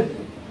kapatid,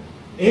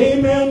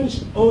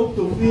 amens ought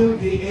to fill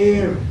the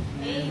air.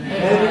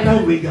 Every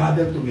time we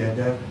gather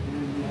together.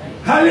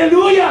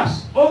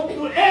 Hallelujahs ought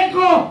to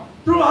echo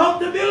throughout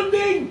the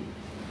building.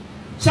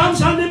 Psalms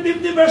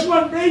 150 verse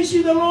 1, praise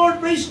ye the Lord,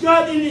 praise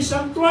God in His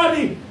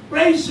sanctuary,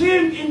 praise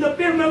Him in the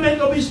firmament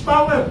of His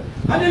power.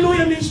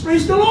 Hallelujah means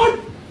praise the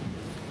Lord.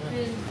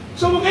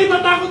 So huwag kayo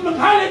matakot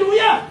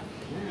mag-hallelujah.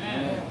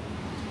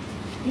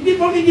 Hindi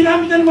po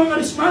ginamit ng mga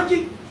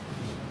charismatic,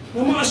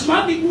 ng mga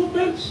asthmatic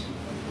movements,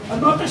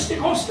 at mga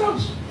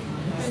Pentecostals.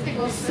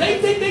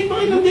 Dahil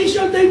mga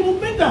inundation day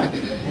movement ah.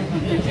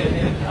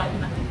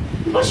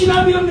 Diba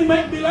sinabi lang ni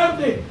Mike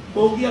Bilarte,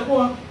 pogi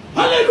ako ah,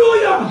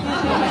 hallelujah!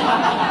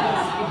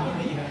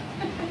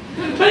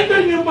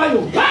 Balikan niyo pa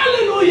yun,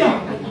 hallelujah!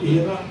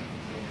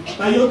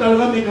 Tayo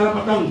talaga may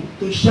karapatang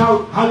to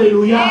shout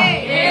hallelujah!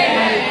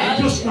 Ang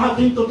Diyos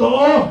natin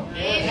totoo!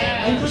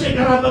 Ang Diyos ay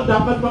karapat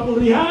dapat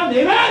papurihan!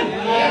 Amen!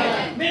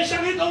 May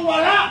sakit o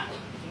wala!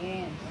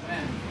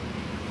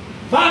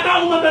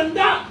 Bata o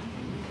matanda!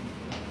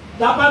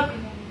 Dapat,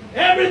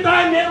 every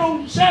time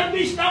merong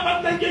service,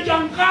 dapat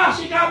nandiyan ka,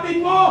 sikapin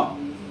mo.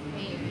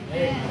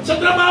 Sa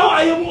trabaho,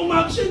 ayaw mo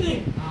umabsent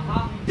eh.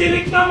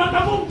 Tirik na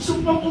mata mo,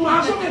 gusto pang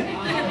pumasok eh.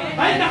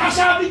 Ay,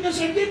 nakasabit na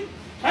sakit.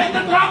 Ay,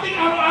 na-traffic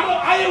araw-araw,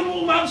 ayaw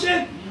mo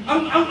umabsent.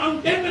 Ang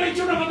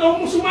temperature ng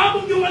katawan mo,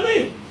 sumabog yung ano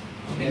eh.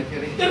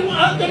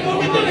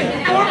 Thermometer eh,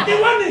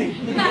 41 eh.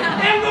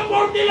 Kaya nga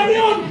 40 lang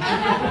yun.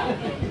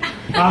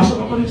 Pasok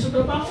ka pa rin sa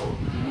trabaho.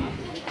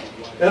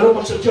 Pero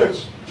pag sa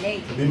church,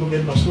 sabi mo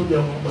kayo, Pastor, di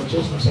ako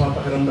mag-church, nasa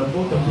pakiramdam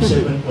ko,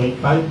 27.5.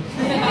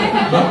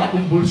 Baka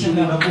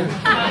kumbulsyonin ako.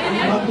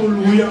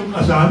 Matuluyang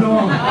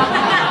kasano.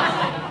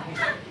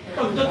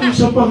 Pagdating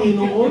sa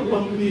Panginoon,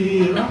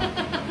 pambihira.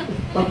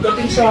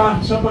 Pagdating sa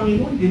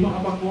Panginoon, hindi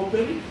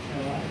makapag-operate.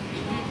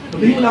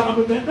 Sabi mo lang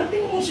kapag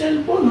dating mo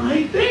cellphone,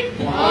 high-tech.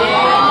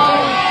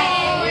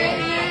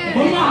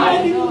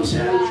 Mamahalin mo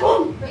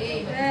cellphone.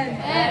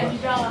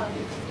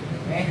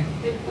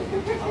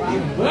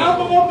 Wala ka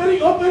pang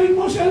offering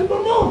mo,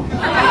 cellphone mo.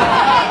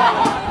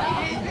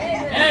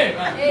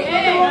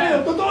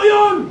 Totoo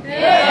yun.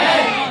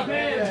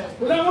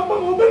 Wala ka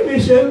pang offering, may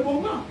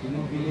cellphone ka.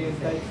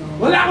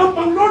 Wala kang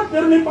pang load,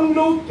 pero may pang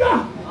load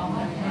ka.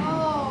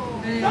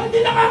 Hindi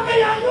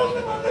nakakaya yun,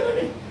 naman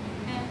ganun eh.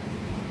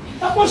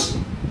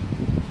 Tapos,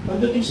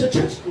 pagdating sa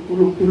church,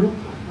 tutulog-tulog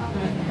ka.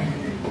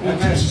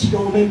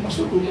 Nagsisigaw na yung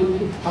pastor,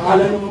 tutulog.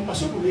 Akala naman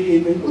pastor, kung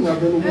i-amen ko,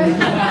 nagano'n mo.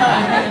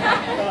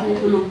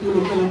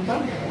 Tutulog-tulog ka lang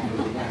tayo.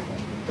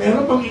 Pero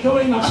pag ikaw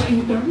ay nasa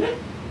internet,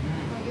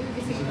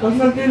 pag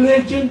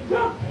nag-legend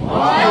ka,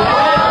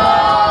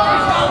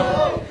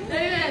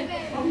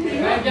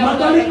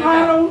 madaling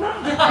araw na.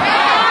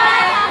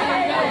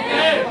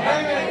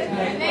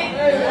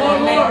 Oh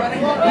Lord,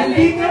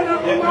 hindi ka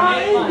na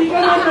kumain, hindi ka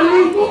na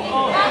maligo.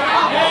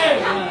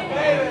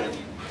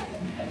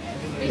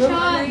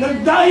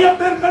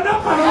 Nag-diaper ka na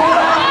para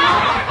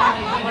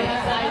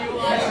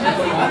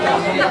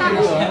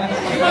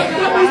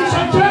pagdating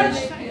sa church.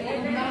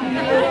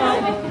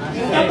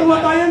 Katuwa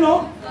tayo, no?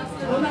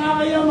 O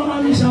nakakaya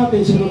makami sa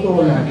atin sa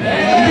totoo lang.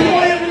 Hindi ko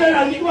kayo kilala,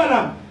 hindi ko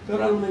alam. Pero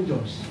alam ng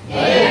Diyos.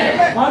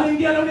 Paano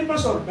hindi alam ni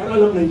Pastor? Pero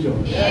alam ng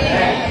Diyos.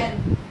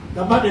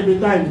 Dapat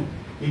every time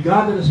we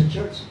gather as a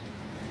church,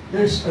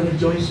 there's a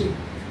rejoicing.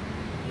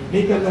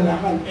 May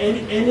kagalakan.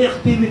 Any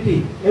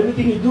activity,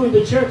 everything you do in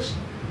the church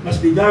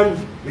must be done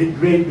with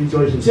great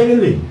rejoicing.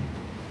 Secondly,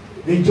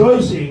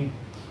 rejoicing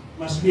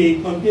must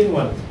be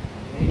continual.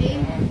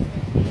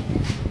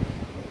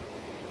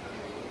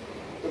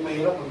 Ito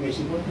mahirap pag may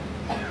sipon.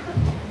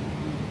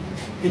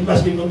 It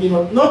must be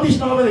continual. Notice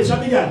mga kapatid,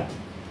 sabi niya,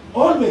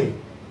 always.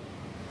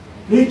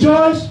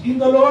 Rejoice in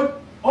the Lord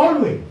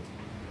always.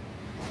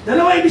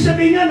 Dalawa ibig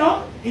sabihin niya,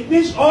 no? It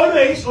means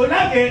always o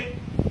lagi,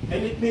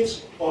 and it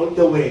means all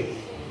the way.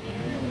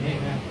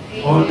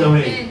 All the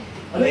way.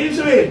 Ano ibig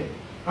sabihin?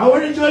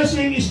 Our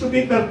rejoicing is to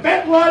be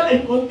perpetual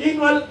and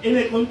continual in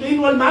a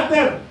continual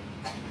matter.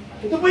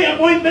 Ito po yung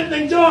appointment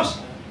ng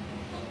Diyos.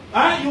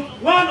 Yung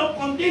one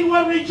of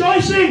continual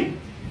rejoicing.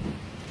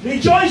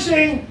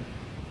 Rejoicing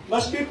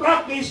must be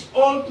practiced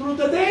all through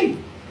the day.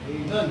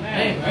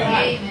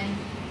 Amen.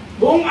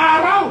 Buong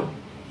araw.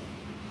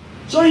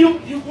 So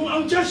kung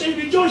ang church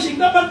ay rejoicing,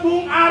 dapat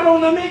buong araw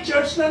na may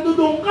church,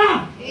 nandoon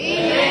ka.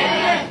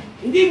 Amen.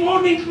 Hindi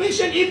morning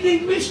Christian,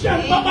 evening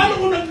Christian. Paano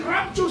kung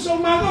nag-rapture sa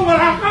umaga,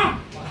 wala ka?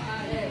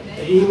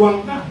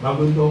 Iiwan ka,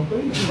 bagong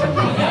doktor.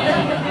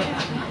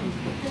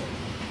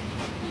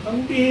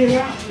 Ang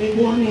bira, may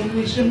buong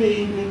English ka,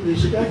 may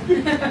English ka.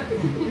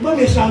 Diba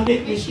may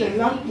Sunday Christian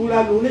lang,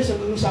 mula Lunes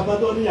hanggang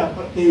Sabado, ano yan,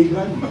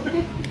 patigan.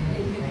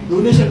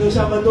 Lunes hanggang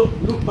Sabado,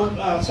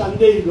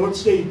 Sunday,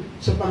 Lord's Day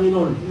sa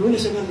Panginoon.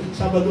 Lunes hanggang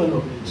Sabado, ano,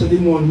 sa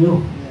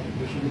demonyo.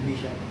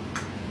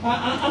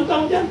 Ang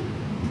tawag dyan,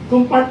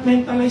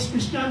 compartmentalized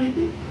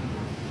Christianity.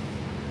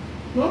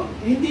 No?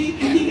 Hindi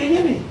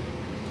ganyan eh.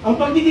 Ang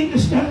pagiging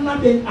Kristiyano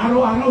natin,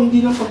 araw-araw, hindi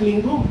lang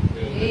paglinggo.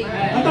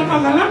 At ang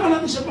kagalakan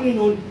natin sa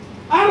Panginoon,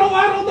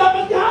 araw-araw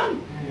dapat yan.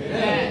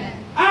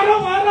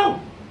 Araw-araw,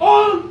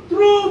 all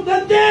through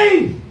the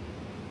day.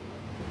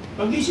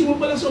 Pag-gising mo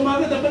pala sa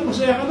umaga, dapat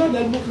masaya ka na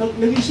dahil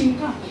nagising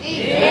ka.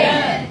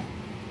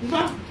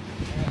 Diba?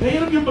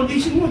 Mahirap yung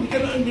pag-gising mo,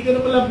 hindi ka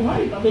na pala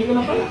buhay, patay ka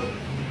na pala.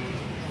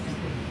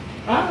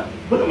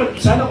 Ba naman,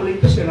 sana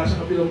kuligtas ka nasa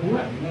kabilang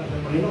buhay.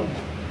 Panginoon.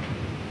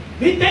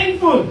 Be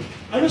thankful.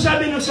 Ano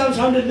sabi ng Psalms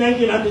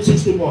 119,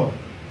 164?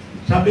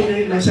 Sabi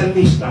ng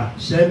salmista,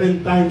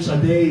 7 times a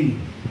day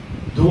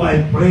do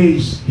I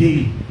praise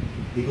Thee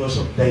because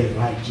of Thy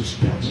righteous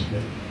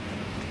judgment.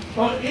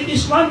 It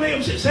is one way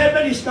of 7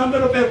 is number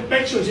of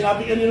perfection.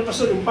 Sinabi kanina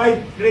pastor, yung 5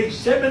 grace.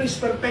 7 is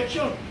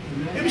perfection.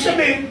 Ibig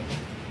sabihin,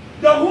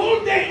 the whole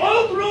day,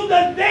 all through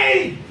the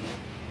day,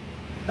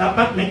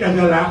 dapat may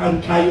kagalakan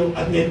tayo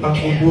at may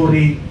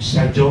pagpupuri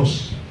sa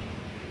Diyos.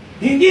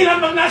 Hindi lang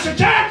pag nasa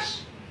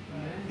church.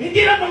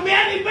 Hindi lang pag may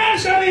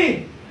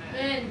anniversary.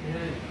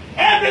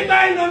 Every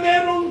time na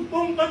merong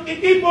pong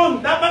pagtitipon,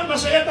 dapat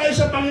masaya tayo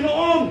sa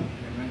Panginoon.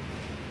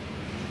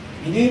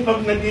 Hindi pag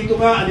nandito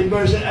ka,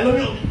 anniversary, alam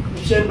nyo,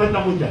 observant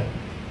ako dyan.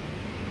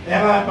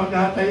 Kaya pag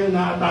tayo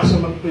naataas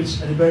sa mag-preach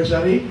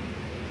anniversary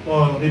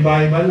o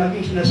revival,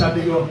 laging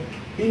sinasabi ko,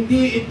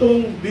 hindi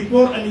itong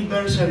before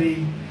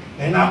anniversary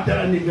and after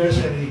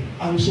anniversary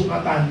ang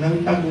sukatan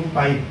ng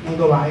tagumpay ng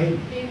gawain.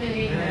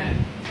 Amen.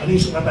 Ano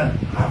yung sukatan?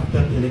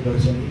 After the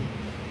anniversary.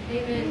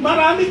 Amen.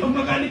 Marami pag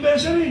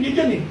mag-anniversary, hindi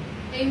dyan eh.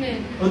 Amen.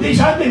 O di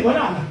Sunday,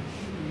 wala na.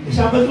 Di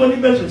Sabado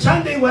anniversary,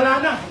 Sunday, wala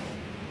na.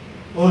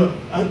 O,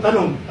 ang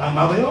tanong,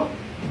 tama ba yun?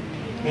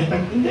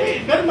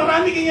 Hindi, pero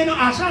marami ganyan ng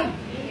asal.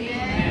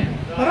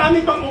 Marami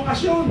pang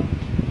okasyon.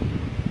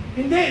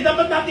 Hindi,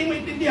 dapat natin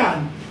maintindihan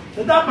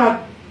na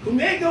dapat, kung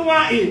may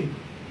gawain,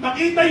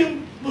 makita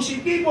yung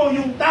positibo,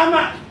 yung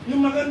tama,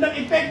 yung magandang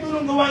epekto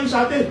ng gawain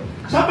sa atin.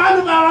 Sa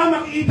paano ka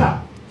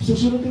makikita?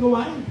 Susunod yung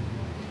gawain.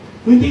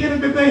 Kung hindi ka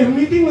nagpe-prayer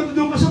meeting,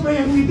 matutulong ka sa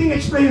prayer meeting,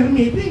 ex-prayer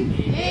meeting.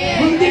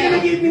 Kung hindi ka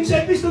nag-evening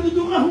service,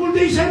 matutulong ka whole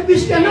day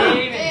service ka na.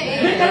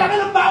 May dala ka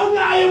ng baon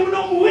nga, ayaw mo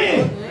na umuwi.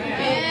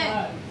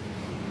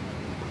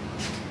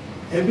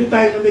 Every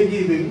time na may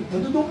giving,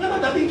 natutulong ka na,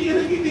 dati hindi ka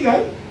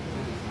nag-ibigay.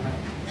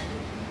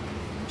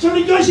 So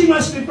rejoicing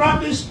must be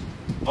practiced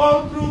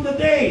all through the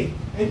day.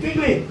 And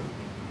quickly,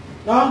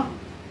 no?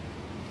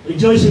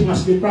 Rejoicing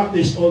must be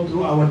practiced all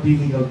through our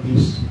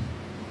difficulties.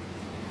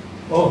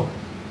 Oh,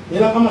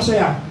 kailan ka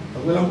masaya?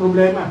 Pag walang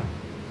problema.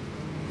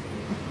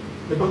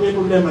 E pag may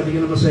problema, di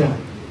ka na masaya.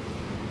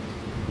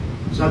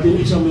 Sabi ng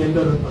isang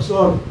member,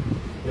 Pastor,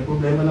 may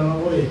problema lang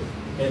ako eh.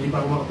 Kaya di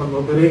pa ako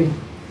makapag-offering.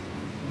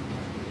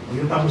 Pag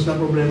yung tapos na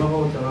problema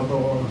ko, tsaka po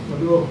ako,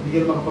 sabi ko, di ka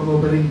na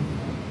makapag-offering.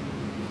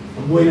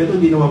 Ang buhay na ito,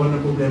 hindi nawawala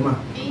ng problema.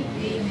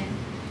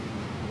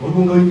 Huwag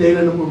mong gawin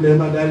dahilan ng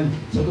problema dahil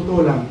sa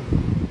totoo lang,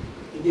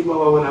 hindi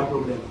mawawala ang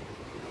problema.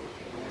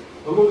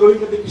 Huwag mong gawin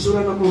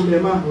katipisuran ng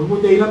problema. Huwag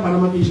mong dahilan para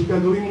matisip ka.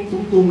 Gawin mong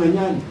tungtungan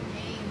yan.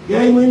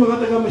 Gayahin mo yung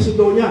mga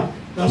taga-Macedonia.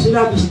 Dahil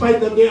sila,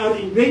 despite that they are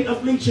in great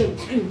affliction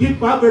and deep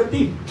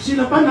poverty,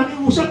 sila pa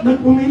nakiusap,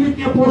 nagpumilit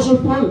ni Apostle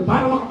Paul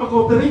para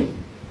makapag-offering.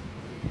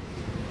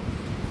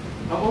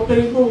 Ang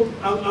offering mo,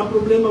 ang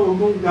problema, huwag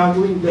mong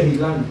gagawin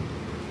dahilan.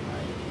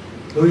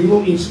 Gawin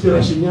mong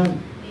inspirasyon yan.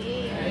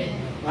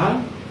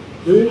 Ha?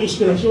 Gawin mong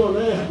inspirasyon.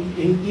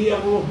 Hindi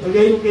ako,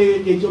 nagayon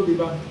kay Job,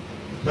 diba?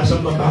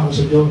 Kasamba pa ako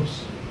sa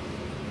Diyos.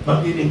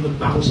 Maglilingkod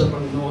pa ako sa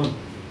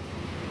Panginoon.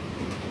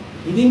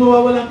 Hindi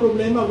mawawala ang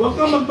problema. Huwag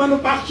kang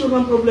mag-manufacture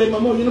ng problema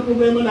mo. Yun ang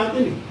problema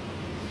natin eh.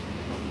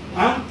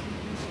 Ha?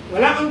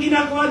 Wala kang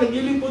ginagawa,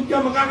 naglilingkod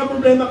ka,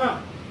 makakaproblema ka.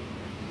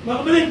 Mga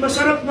kapatid,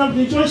 masarap na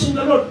rejoice in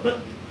the Lord.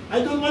 But I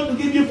don't want to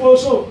give you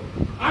false hope.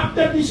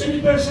 After this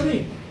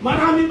anniversary,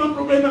 marami pang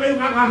problema kayong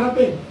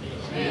kakaharapin.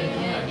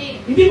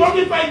 Hindi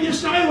 45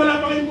 years na kayo, wala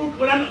pa kayong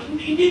problema.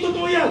 Hindi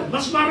totoo yan.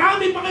 Mas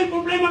marami pa kayong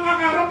problema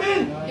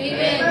kakaharapin.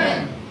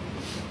 Amen.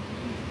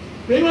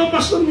 May mga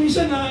pastor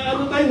minsan na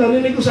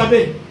narinig ko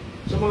sabi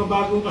sa mga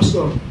bagong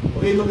pastor,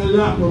 okay,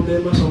 magala,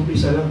 problema sa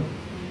umpisa lang.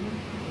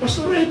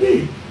 Pastor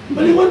Eddie,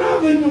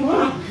 maliwanagan nyo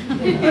nga.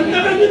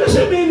 Andakan nyo na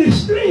sa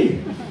ministry.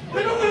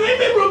 Pero nga ngayon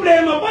may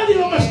problema pa, di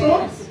ba pastor?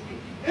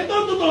 Ito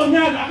ang totoo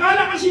niyan.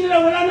 Akala kasi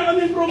nila wala na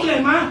kami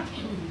problema.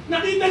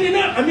 Nakita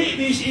nila, kami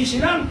easy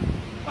lang.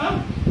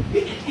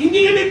 Hindi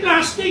kami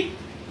plastic.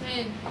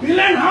 We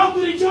learn how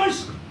to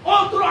rejoice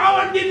all through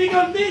our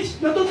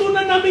difficulties.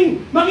 Natutunan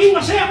namin maging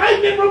masaya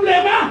kahit may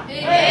problema.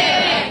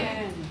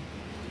 Amen.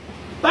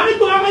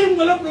 Bakit ba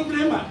kayong walang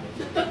problema?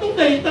 Tatlong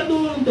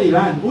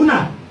dahilan.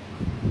 Una,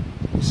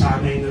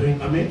 sanay na rin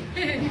kami.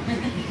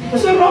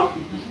 Basta Rock,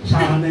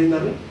 sanay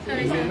na rin.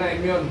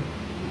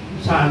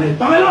 Sana.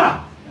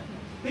 Pangalawa,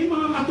 may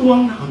mga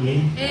katuwang na kami.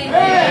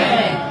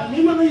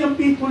 May mga young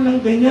people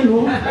lang ganyan,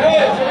 oh.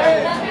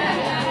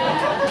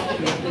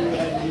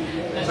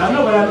 Sana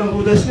wala nang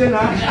budas din,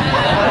 ha?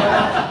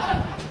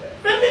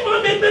 Pero may mga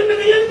member na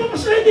ganyan,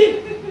 papasready.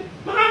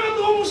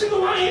 Makakatuwa mo sa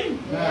gawain.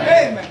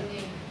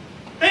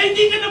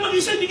 Hindi ka na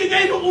mag-isa, hindi ka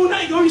gaya nung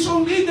una, ikaw yung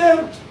song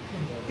leader.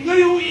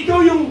 Ikaw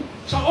yung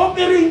sa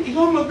offering,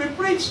 ikaw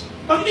magbe-preach.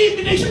 Pag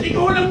ni-invitation,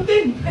 ikaw lang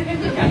din.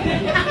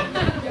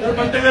 Pero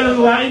pag tagal ang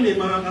gawain,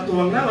 mga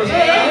katuwang na.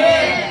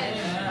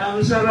 Ang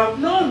sarap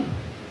nun.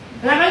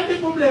 Kaya kahit may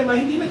problema,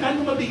 hindi na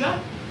kano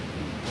mabigat.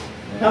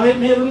 Kahit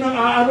meron ng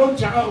aaron,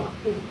 tsaka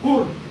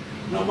ukur,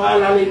 na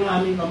maalalay ng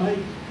aming kamay.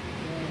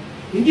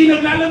 Hindi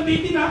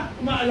naglalambitin, ha?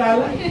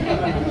 Umaalalay.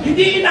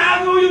 Hindi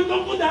inaagaw yung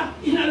tungkod, ha?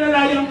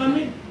 Inaalalayan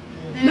kami.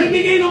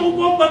 Nagbigay ng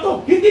upo ang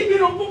bato. Hindi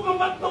pinumpok ang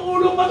bato ng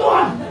ulong bato,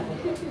 ha?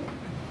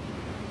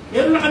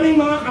 Meron na kaming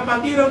mga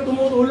kapatirang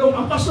tumutulong.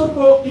 Ang pastor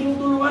po,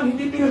 tinutulungan,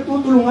 hindi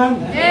pinagtutulungan.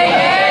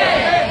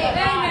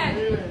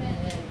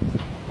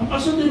 Ang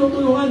pastor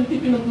tinutulungan, hindi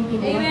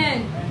pinagtutulungan.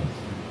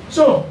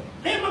 So,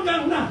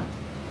 magang na.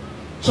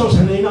 So,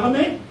 sanay na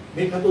kami.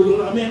 May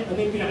katulong na kami. Ano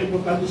yung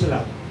pinaka-importante sa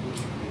lahat?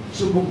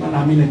 Subok na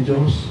namin ng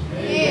Diyos.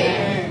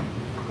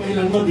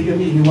 Kailan mo, di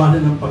kami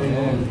iniwanan ng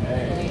Panginoon.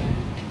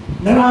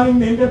 Maraming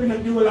member,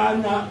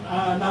 pinagdiwalaan na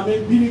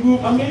namin, binigo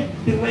kami,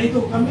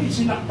 tinaito kami,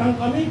 sinaktan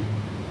kami.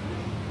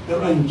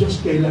 Pero ang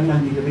Diyos, kailan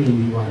na hindi kami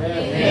iniwanan.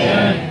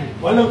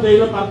 Walang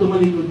kailan pa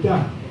tumalikod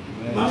ka.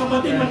 Mga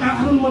kapatid,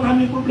 magkakaroon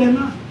maraming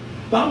problema.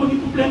 Baka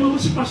maging problema mo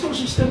si Pastor,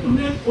 Sister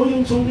Tunet, o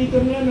yung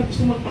songwriter niya na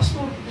gusto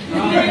mag-pastor.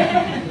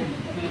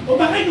 O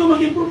baka ikaw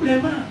maging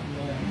problema.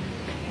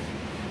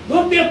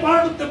 Don't be a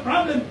part of the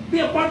problem, be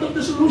a part of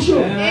the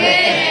solution.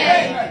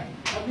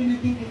 At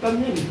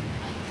binitikitan yan.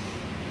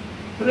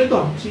 Pero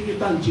ito,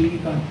 sikitan.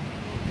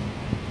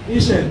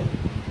 Listen,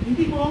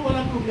 hindi mo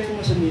walang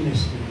problema sa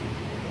ministry.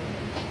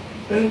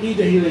 Pero hindi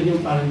dahilan yun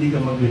para hindi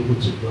ka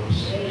maglingkod sa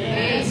Diyos.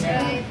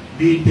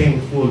 Be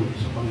thankful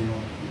sa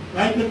Panginoon.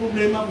 Kahit may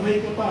problema,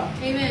 buhay ka pa.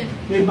 Amen.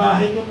 May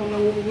bahay ka pang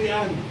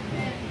nangunguwian.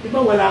 Diba,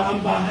 wala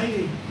kang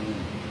bahay eh.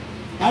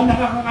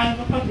 Nakakakain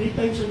ka pa 3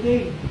 times a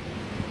day.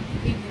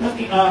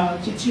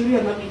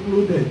 Chichirya not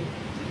included.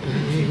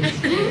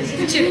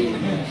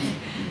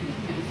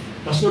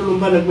 Pastor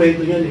Lumba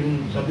nagkwento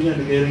yan. Sabi niya,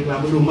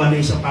 nagreklamo, luma na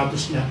yung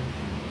sapatos niya.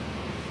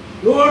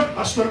 Lord,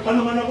 pastor pa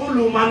naman ako,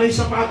 luma na yung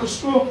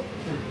sapatos ko.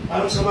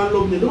 Parang sama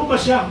loob niya.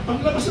 Lumabas siya.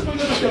 Paglabas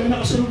niya, may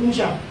nakasalubong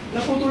siya.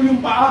 Naputol yung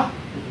paa.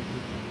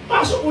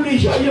 Pasok uli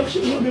siya. Ayak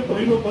siya. Sabi,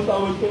 Panginoon,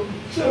 patawad ko.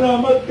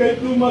 Salamat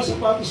kahit luma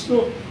sapatos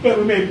ko.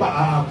 Pero may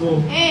paa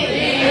ako.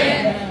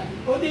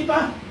 O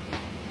diba?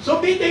 So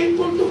be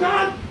thankful to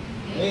God.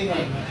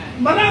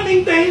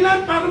 Maraming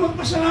dahilan para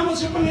magpasalamat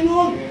sa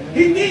Panginoon.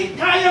 Hindi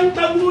kayang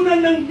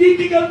tabunan ng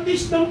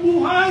difficulties ng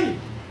buhay.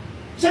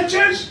 Sa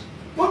church,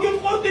 huwag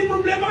yung konting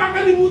problema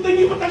kakalimutan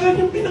yung matagal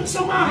yung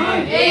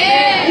pinagsamahan.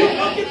 Yung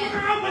konting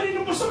makakamali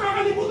ng pastor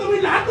kakalimutan mo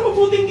yung lahat ng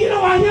mabuting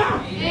ginawa niya.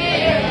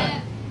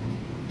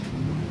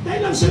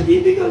 Dahil lang sa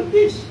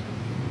difficulties.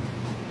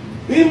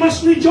 We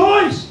must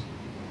rejoice.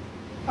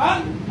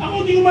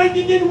 Ako hindi ko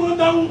maintindihan ng mga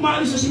taong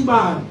maalis sa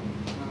simbahan.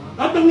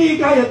 At ang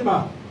hikayat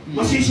ba?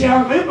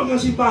 Masisiyahan kayo pag ang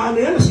simbahan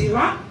na yan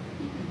nasira?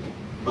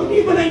 Pag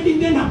di ba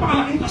naintindihan,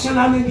 napakalaking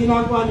kasalanan yung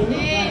ginagawa nila.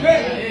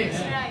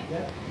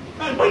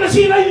 Pag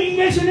nasira yung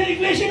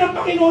iglesia ng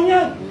Panginoon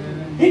yan.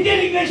 Hindi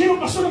ang iglesia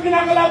ng pastor na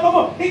kinakalaban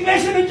mo.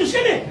 Iglesia ng Diyos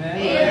yan eh.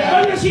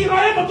 Pag nasira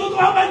yan,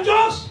 matutuwa ba ang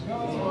Diyos?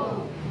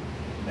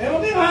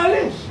 Huwag kayong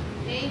halis.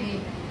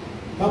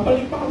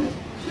 Babalik pa kami.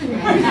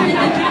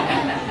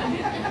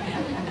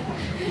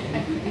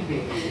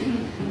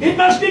 It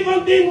must be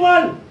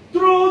continual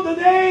throughout the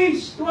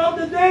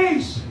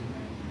days,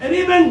 and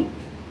even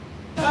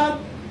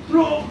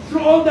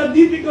through all the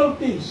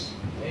difficulties.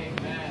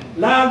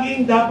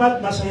 Laging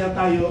dapat masaya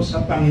tayo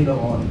sa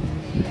Panginoon.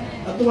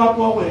 Natuwa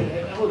po ako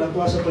eh. Ako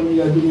natuwa sa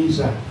pamilya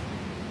Dunisa.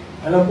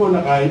 Alam ko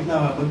na kahit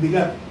na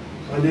magbigat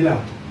sa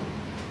kanila.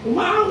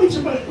 Umaawit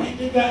sa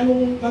pamilya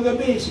nung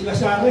kagabi, sila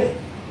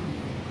Sare.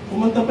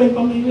 Kumanta pa yung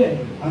pamilya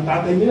eh. Ang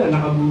tatay nila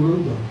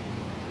nakaburol doon.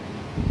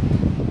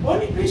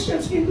 Only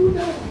Christians can do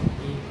that.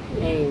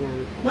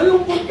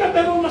 Malungkot ka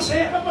pero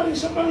masaya ka pa rin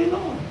sa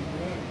Panginoon.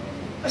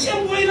 Kasi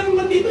ang buhay lang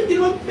naman dito, hindi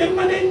naman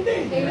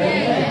permanente.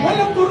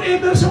 Walang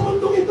forever sa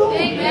mundong ito.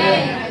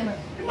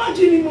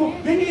 Imagine mo,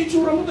 ganyan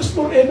itsura mo, tapos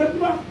forever, di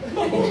ba?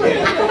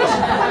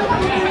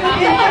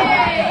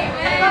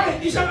 Bakit?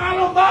 Isang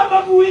araw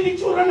babaguhin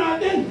itsura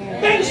natin.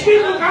 Thanks be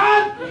to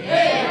God!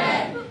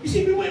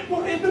 Isipin mo,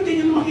 forever,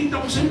 ganyan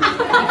makita ko sa inyo.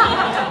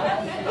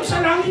 Tapos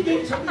sa langit,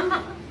 sabi mo,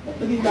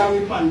 naging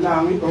langit pa ang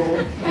langit, oo.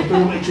 Ito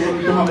yung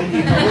itsura ito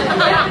makikita ko.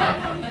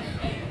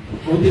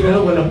 Buti na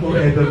lang, walang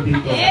forever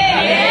dito.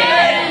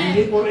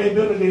 Hindi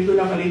forever na dito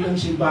nakalit ang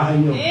simbahan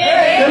nyo.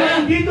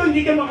 Pero dito,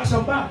 hindi ka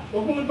makasamba.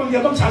 Huwag mong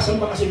pagyabang,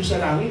 sasamba kasi sa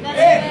langit.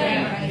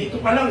 Dito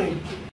pa lang eh.